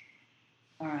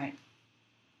 All right.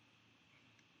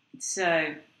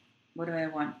 So, what do I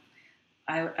want?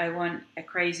 I want a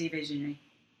crazy visionary,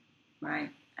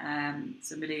 right?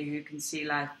 Somebody who can see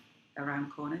life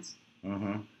around corners.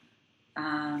 Mm-hmm.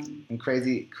 And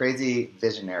crazy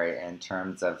visionary in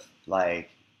terms of like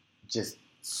just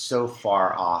so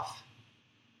far off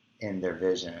in their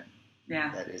vision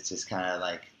that it's just kind of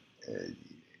like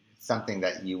something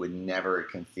that you would never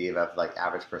conceive of, like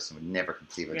average person would never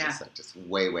conceive of, just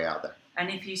way out there. And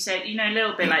if you said, a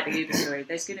little bit like the Uber story,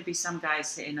 there's going to be some guy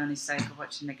sitting on his sofa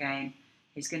watching the game.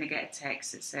 He's going to get a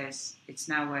text that says, it's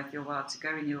now worth your while to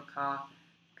go in your car,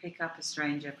 pick up a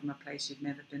stranger from a place you've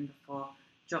never been before,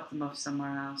 drop them off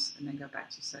somewhere else, and then go back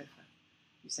to your sofa.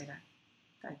 You say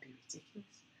that'd be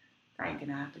ridiculous. That ain't going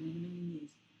to happen in a million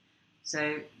years.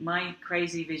 So my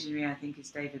crazy visionary, I think, is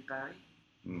David Bowie.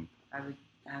 I would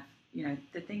have,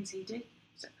 the things he did.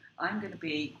 So I'm going to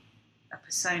be a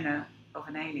persona of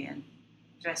an alien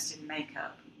dressed in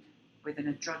makeup with an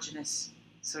androgynous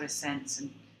sort of sense,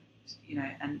 and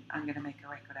and I'm going to make a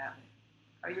record out of it.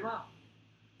 Oh, you are.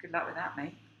 Good luck with that,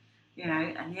 mate.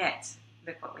 And yet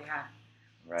look what we have.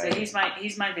 Right. So he's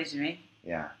my visionary.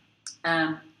 Yeah.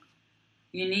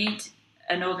 You need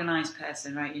an organised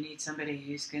person, right? You need somebody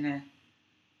who's going to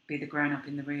be the grown-up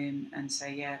in the room and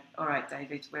say, yeah, all right,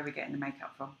 David, where are we getting the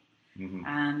makeup from? Mm-hmm.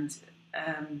 And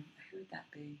who would that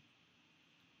be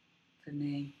for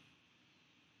me?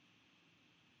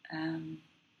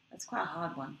 That's quite a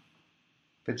hard one.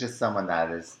 But just someone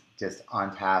that is just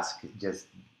on task, just,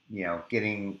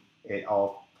 getting it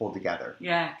all pulled together.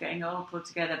 Yeah, getting it all pulled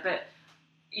together. But,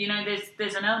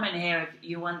 there's an element here of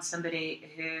you want somebody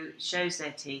who shows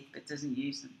their teeth but doesn't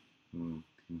use them. Mm-hmm.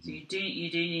 So you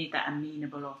do need that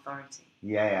amenable authority.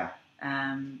 Yeah.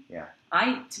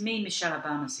 To me, Michelle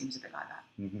Obama seems a bit like that.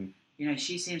 Mm-hmm.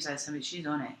 She seems like somebody, she's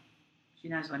on it. She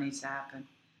knows what needs to happen.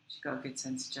 She's got a good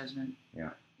sense of judgment. Yeah.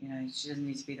 She doesn't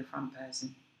need to be the front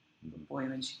person. Mm-hmm. But boy,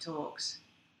 when she talks.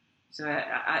 So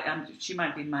she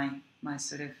might be my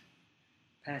sort of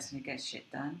person who gets shit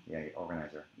done. Yeah,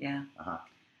 organizer. Yeah. Uh-huh.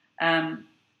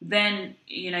 Then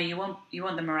you want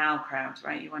the morale crowd,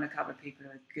 right? You want a couple of people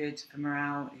who are good for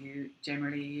morale, who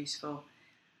generally are useful.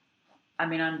 I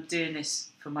mean, I'm doing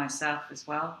this for myself as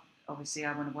well. Obviously,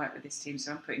 I want to work with this team,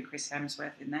 so I'm putting Chris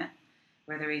Hemsworth in there.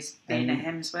 Whether he's being a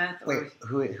Hemsworth or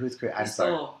who's Chris? I'm he's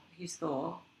sorry. Thor. He's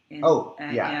Thor.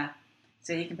 Yeah.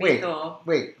 So he can be Thor.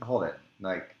 Wait, hold it.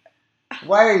 Like,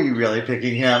 why are you really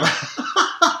picking him?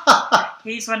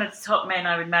 He's one of the top men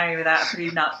I would marry without a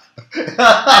prenup.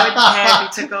 I wouldn't care if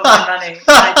he took all my money.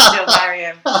 I'd still marry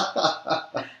him.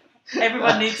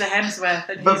 Everyone needs a Hemsworth,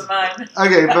 and he's mine.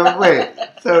 Okay, but wait.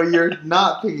 So you're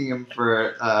not picking him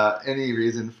for any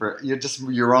reason you're just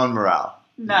your own morale.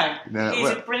 No,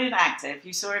 he's a brilliant actor. If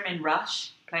you saw him in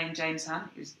Rush playing James Hunt,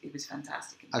 he was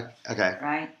fantastic. Okay.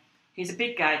 Right? He's a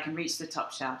big guy, can reach the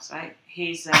top shelves. Right?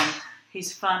 He's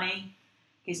funny.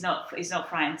 He's not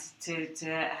frightened to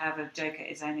have a joke at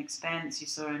his own expense. You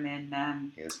saw him in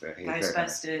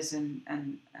Ghostbusters, and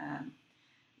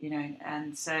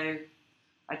so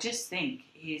I just think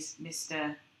he's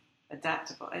Mr.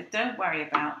 Adaptable. Don't worry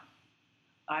about.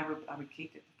 I would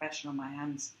keep it professional. My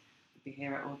hands would be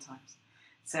here at all times,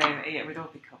 so it would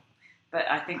all be cool. But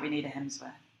I think we need a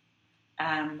Hemsworth.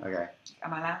 Okay.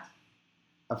 Am I allowed?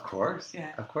 Of course.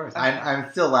 Yeah. Of course. Okay. I'm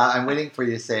still loud. I'm waiting for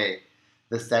you to say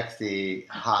the sexy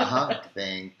hot hunk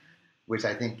thing, which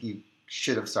I think you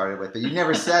should have started with, but you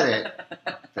never said it.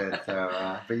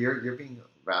 But you're being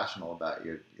rational about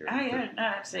your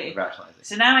absolutely rationalizing.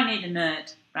 So now I need a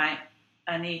nerd, right?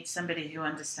 I need somebody who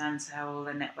understands how all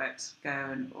the networks go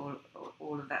and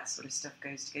all of that sort of stuff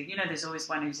goes together. There's always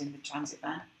one who's in the transit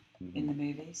van in the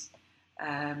movies,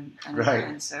 right?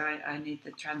 And so I need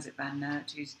the transit van nerd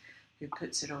who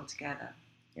puts it all together.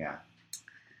 Yeah.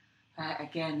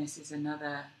 Again, this is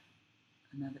another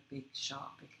big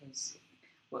shot because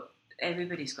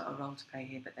everybody's got a role to play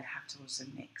here, but they have to also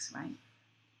mix, right?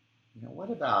 What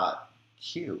about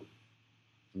Q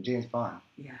from James Bond?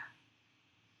 Yeah,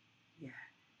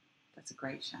 that's a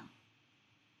great shout.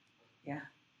 Yeah,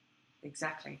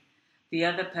 exactly. The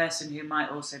other person who might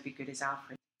also be good is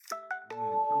Alfred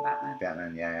from Batman.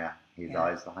 Batman, yeah. He's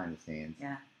always behind the scenes.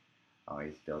 Yeah.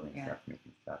 Always building stuff,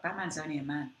 making stuff. Batman's only a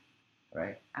man.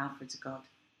 Right. Alfred's a god.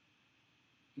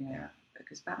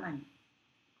 Because Batman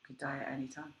could die at any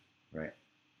time. Right.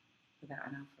 Without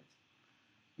an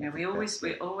Alfred. We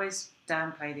always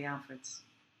downplay the Alfreds.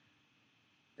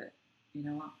 But you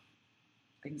know what?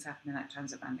 Things happen in that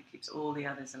transit van that keeps all the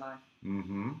others alive.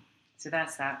 Mm-hmm. So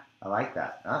that's that. I like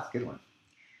that. That's a good one.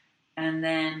 And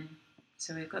then,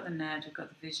 so we've got the nerd, we've got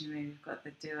the visionary, we've got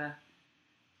the doer,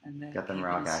 and got the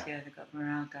morale guy. Yeah, they've got the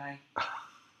morale guy.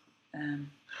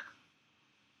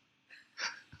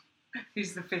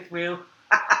 Who's the fifth wheel?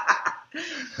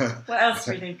 What else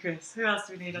do we need, Chris? Who else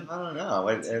do we need? I don't know.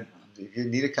 You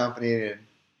need a company to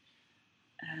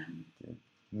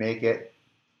make it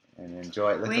and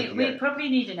enjoy it. We probably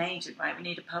need an agent, right? We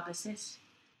need a publicist.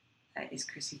 Is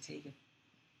Chrissy Teigen.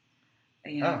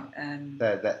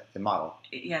 The model.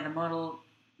 Yeah, the model,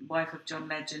 wife of John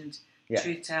Legend,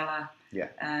 truth teller. Yeah.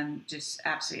 Just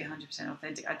absolutely 100%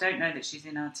 authentic. I don't know that she's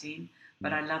in our team,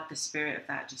 but I love the spirit of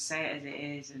that. Just say it as it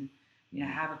is, and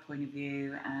have a point of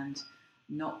view, and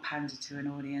not pander to an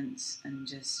audience, and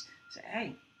just say,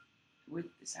 hey, this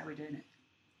is how we're doing it.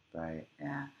 Right.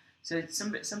 Yeah. So it's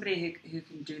somebody who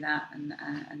can do that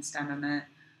and stand on their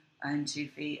own 2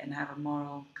 feet and have a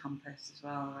moral compass as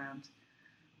well around.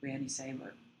 We only say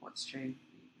what's true.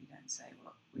 We don't say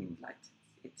what we would like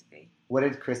it to be. What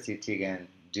did Chrissy Teigen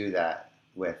do that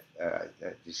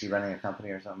is she running a company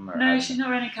or something? Or No, she's not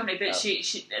running a company, but Oh.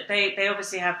 they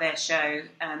obviously have their show,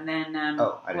 and then I didn't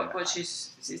know what that.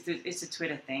 it's a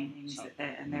Twitter thing,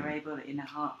 and they're able in a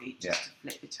heartbeat just to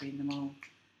flip between them all,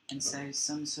 and so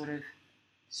some sort of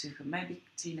super, maybe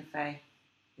Tina Fey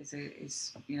is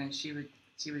she would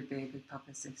be a good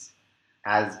publicist.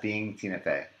 As being Tina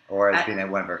Fey, or as being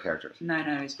one of her characters? No,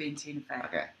 it's being Tina Fey.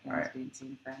 Okay, yeah, all right. It's being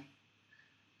Tina Fey.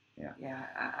 Yeah. Yeah,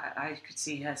 I could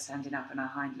see her standing up on her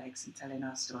hind legs and telling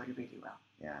our story really well.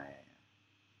 Yeah.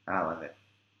 I love it.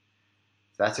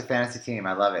 So that's your fantasy team.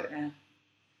 I love it. Yeah.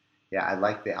 Yeah, I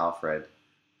like the Alfred.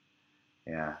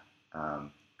 Yeah.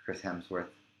 Chris Hemsworth.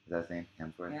 Is that his name?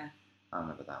 Hemsworth? Yeah. I don't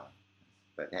know about that one.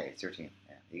 But hey, it's your team.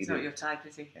 Yeah. He's not your type,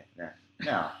 is he? Yeah.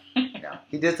 No.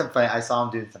 He did some funny. I saw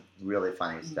him doing some really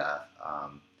funny stuff.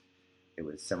 It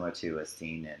was similar to a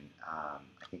scene in, I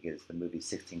think it was the movie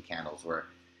 16 Candles, where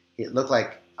it looked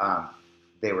like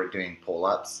they were doing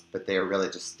pull-ups, but they were really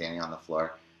just standing on the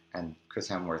floor. And Chris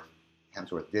Hemsworth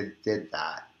did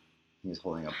that. He was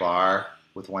holding a bar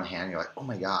with one hand. And you're like, oh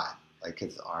my god! Like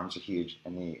his arms are huge,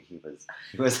 and he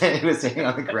was standing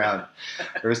on the ground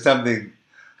or something.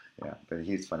 Yeah, but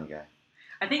he's a funny guy.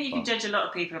 I think you can judge a lot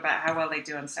of people about how well they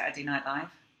do on Saturday Night Live.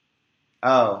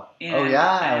 Oh,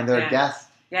 and they're guests.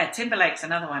 Yeah, Timberlake's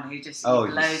another one who just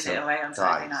blows it away on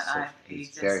Saturday Night Live. He's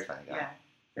just very funny guy. Yeah,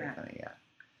 very funny. Yeah.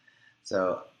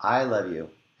 So I love you,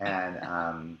 and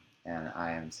and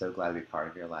I am so glad to be part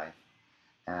of your life,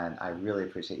 and I really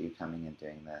appreciate you coming and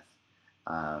doing this.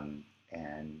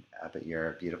 And up at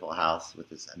your beautiful house with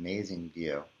this amazing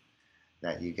view,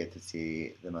 that you get to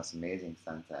see the most amazing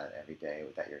sunset every day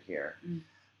that you're here.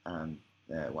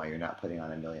 While you're not putting on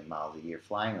 1 million miles a year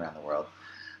flying around the world,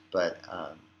 but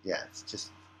it's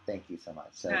just. Thank you so much.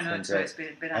 So it's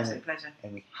been an absolute pleasure.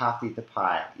 And we have to eat the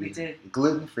pie. We do.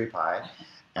 Gluten-free pie.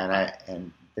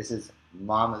 And this is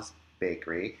Mama's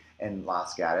Bakery in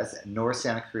Los Gatos, North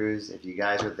Santa Cruz. If you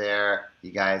guys are there,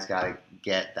 you guys got to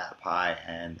get that pie.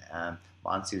 And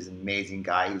Monsu's an amazing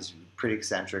guy. He's pretty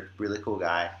eccentric, really cool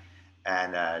guy.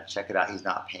 And check it out. He's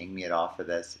not paying me at all for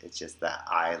this. It's just that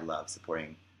I love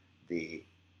supporting the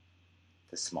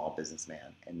small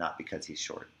businessman, and not because he's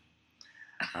short.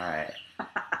 All right.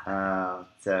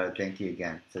 So thank you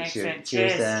again. So excellent.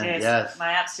 Cheers. Yes.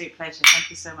 My absolute pleasure.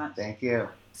 Thank you so much. Thank you.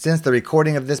 Since the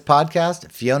recording of this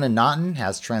podcast, Fiona Naughton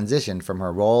has transitioned from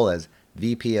her role as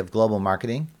VP of Global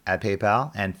Marketing at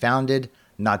PayPal and founded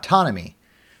Naughtonomy,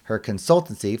 her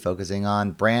consultancy focusing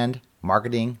on brand,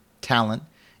 marketing, talent,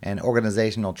 and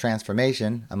organizational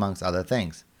transformation, amongst other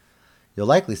things. You'll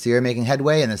likely see her making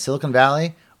headway in the Silicon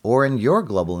Valley or in your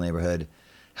global neighborhood,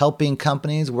 helping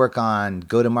companies work on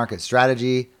go-to-market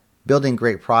strategy, building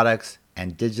great products,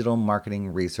 and digital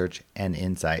marketing research and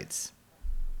insights.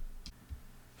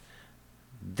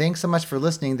 Thanks so much for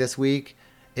listening this week.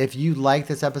 If you like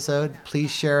this episode, please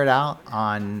share it out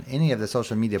on any of the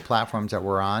social media platforms that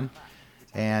we're on.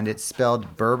 And it's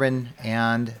spelled bourbon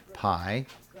and pie,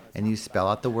 and you spell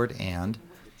out the word and.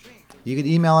 You can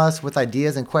email us with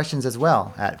ideas and questions as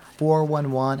well at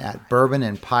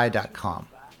 411@bourbonandpie.com.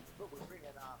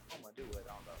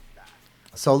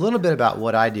 So a little bit about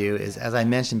what I do is, as I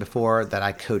mentioned before, that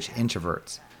I coach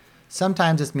introverts.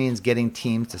 Sometimes this means getting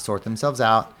teams to sort themselves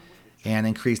out and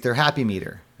increase their happy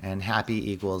meter. And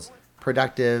happy equals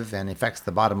productive and affects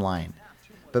the bottom line.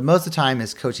 But most of the time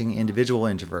is coaching individual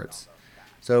introverts.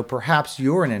 So perhaps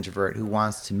you're an introvert who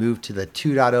wants to move to the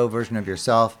 2.0 version of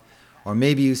yourself, or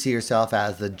maybe you see yourself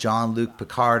as the Jean-Luc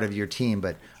Picard of your team,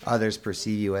 but others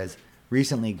perceive you as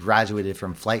recently graduated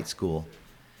from flight school.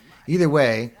 Either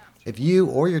way, if you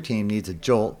or your team needs a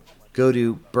jolt, go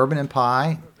to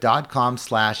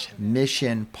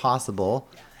bourbonandpie.com/missionpossible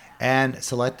and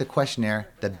select the questionnaire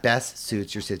that best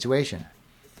suits your situation.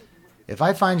 If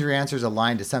I find your answers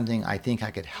aligned to something I think I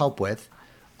could help with,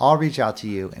 I'll reach out to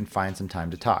you and find some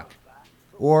time to talk.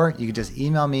 Or you can just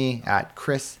email me at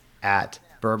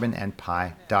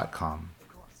chris@bourbonandpie.com.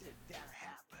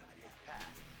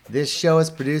 This show is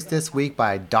produced this week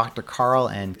by Dr. Carl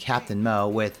and Captain Mo,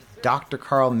 with Dr.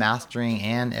 Carl mastering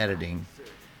and editing.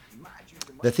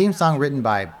 The theme song written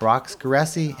by Brock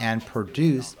Scaressi and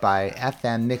produced by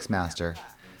FM Mixmaster.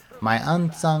 My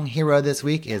unsung hero this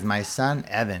week is my son,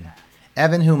 Evan.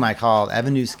 Evan, whom I call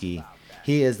Evanewski.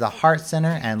 He is the heart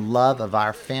center and love of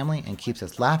our family and keeps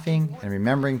us laughing and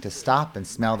remembering to stop and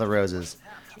smell the roses.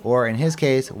 Or in his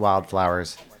case,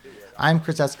 wildflowers. I'm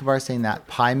Chris Escobar, saying that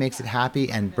pie makes it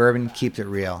happy and bourbon keeps it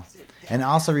real. And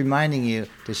also reminding you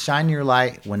to shine your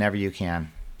light whenever you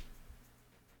can.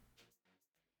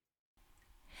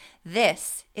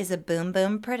 This is a Boom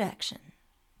Boom production.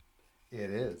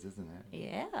 It is, isn't it?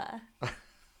 Yeah.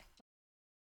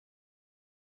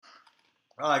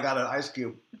 Oh, I got an ice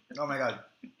cube. Oh my god.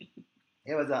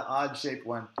 It was an odd shaped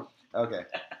one. Okay.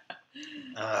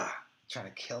 Trying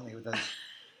to kill me with this.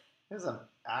 There's some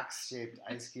axe shaped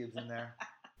ice cubes in there.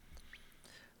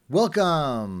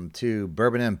 Welcome to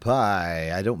Bourbon and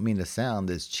Pie. I don't mean to sound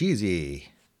this cheesy.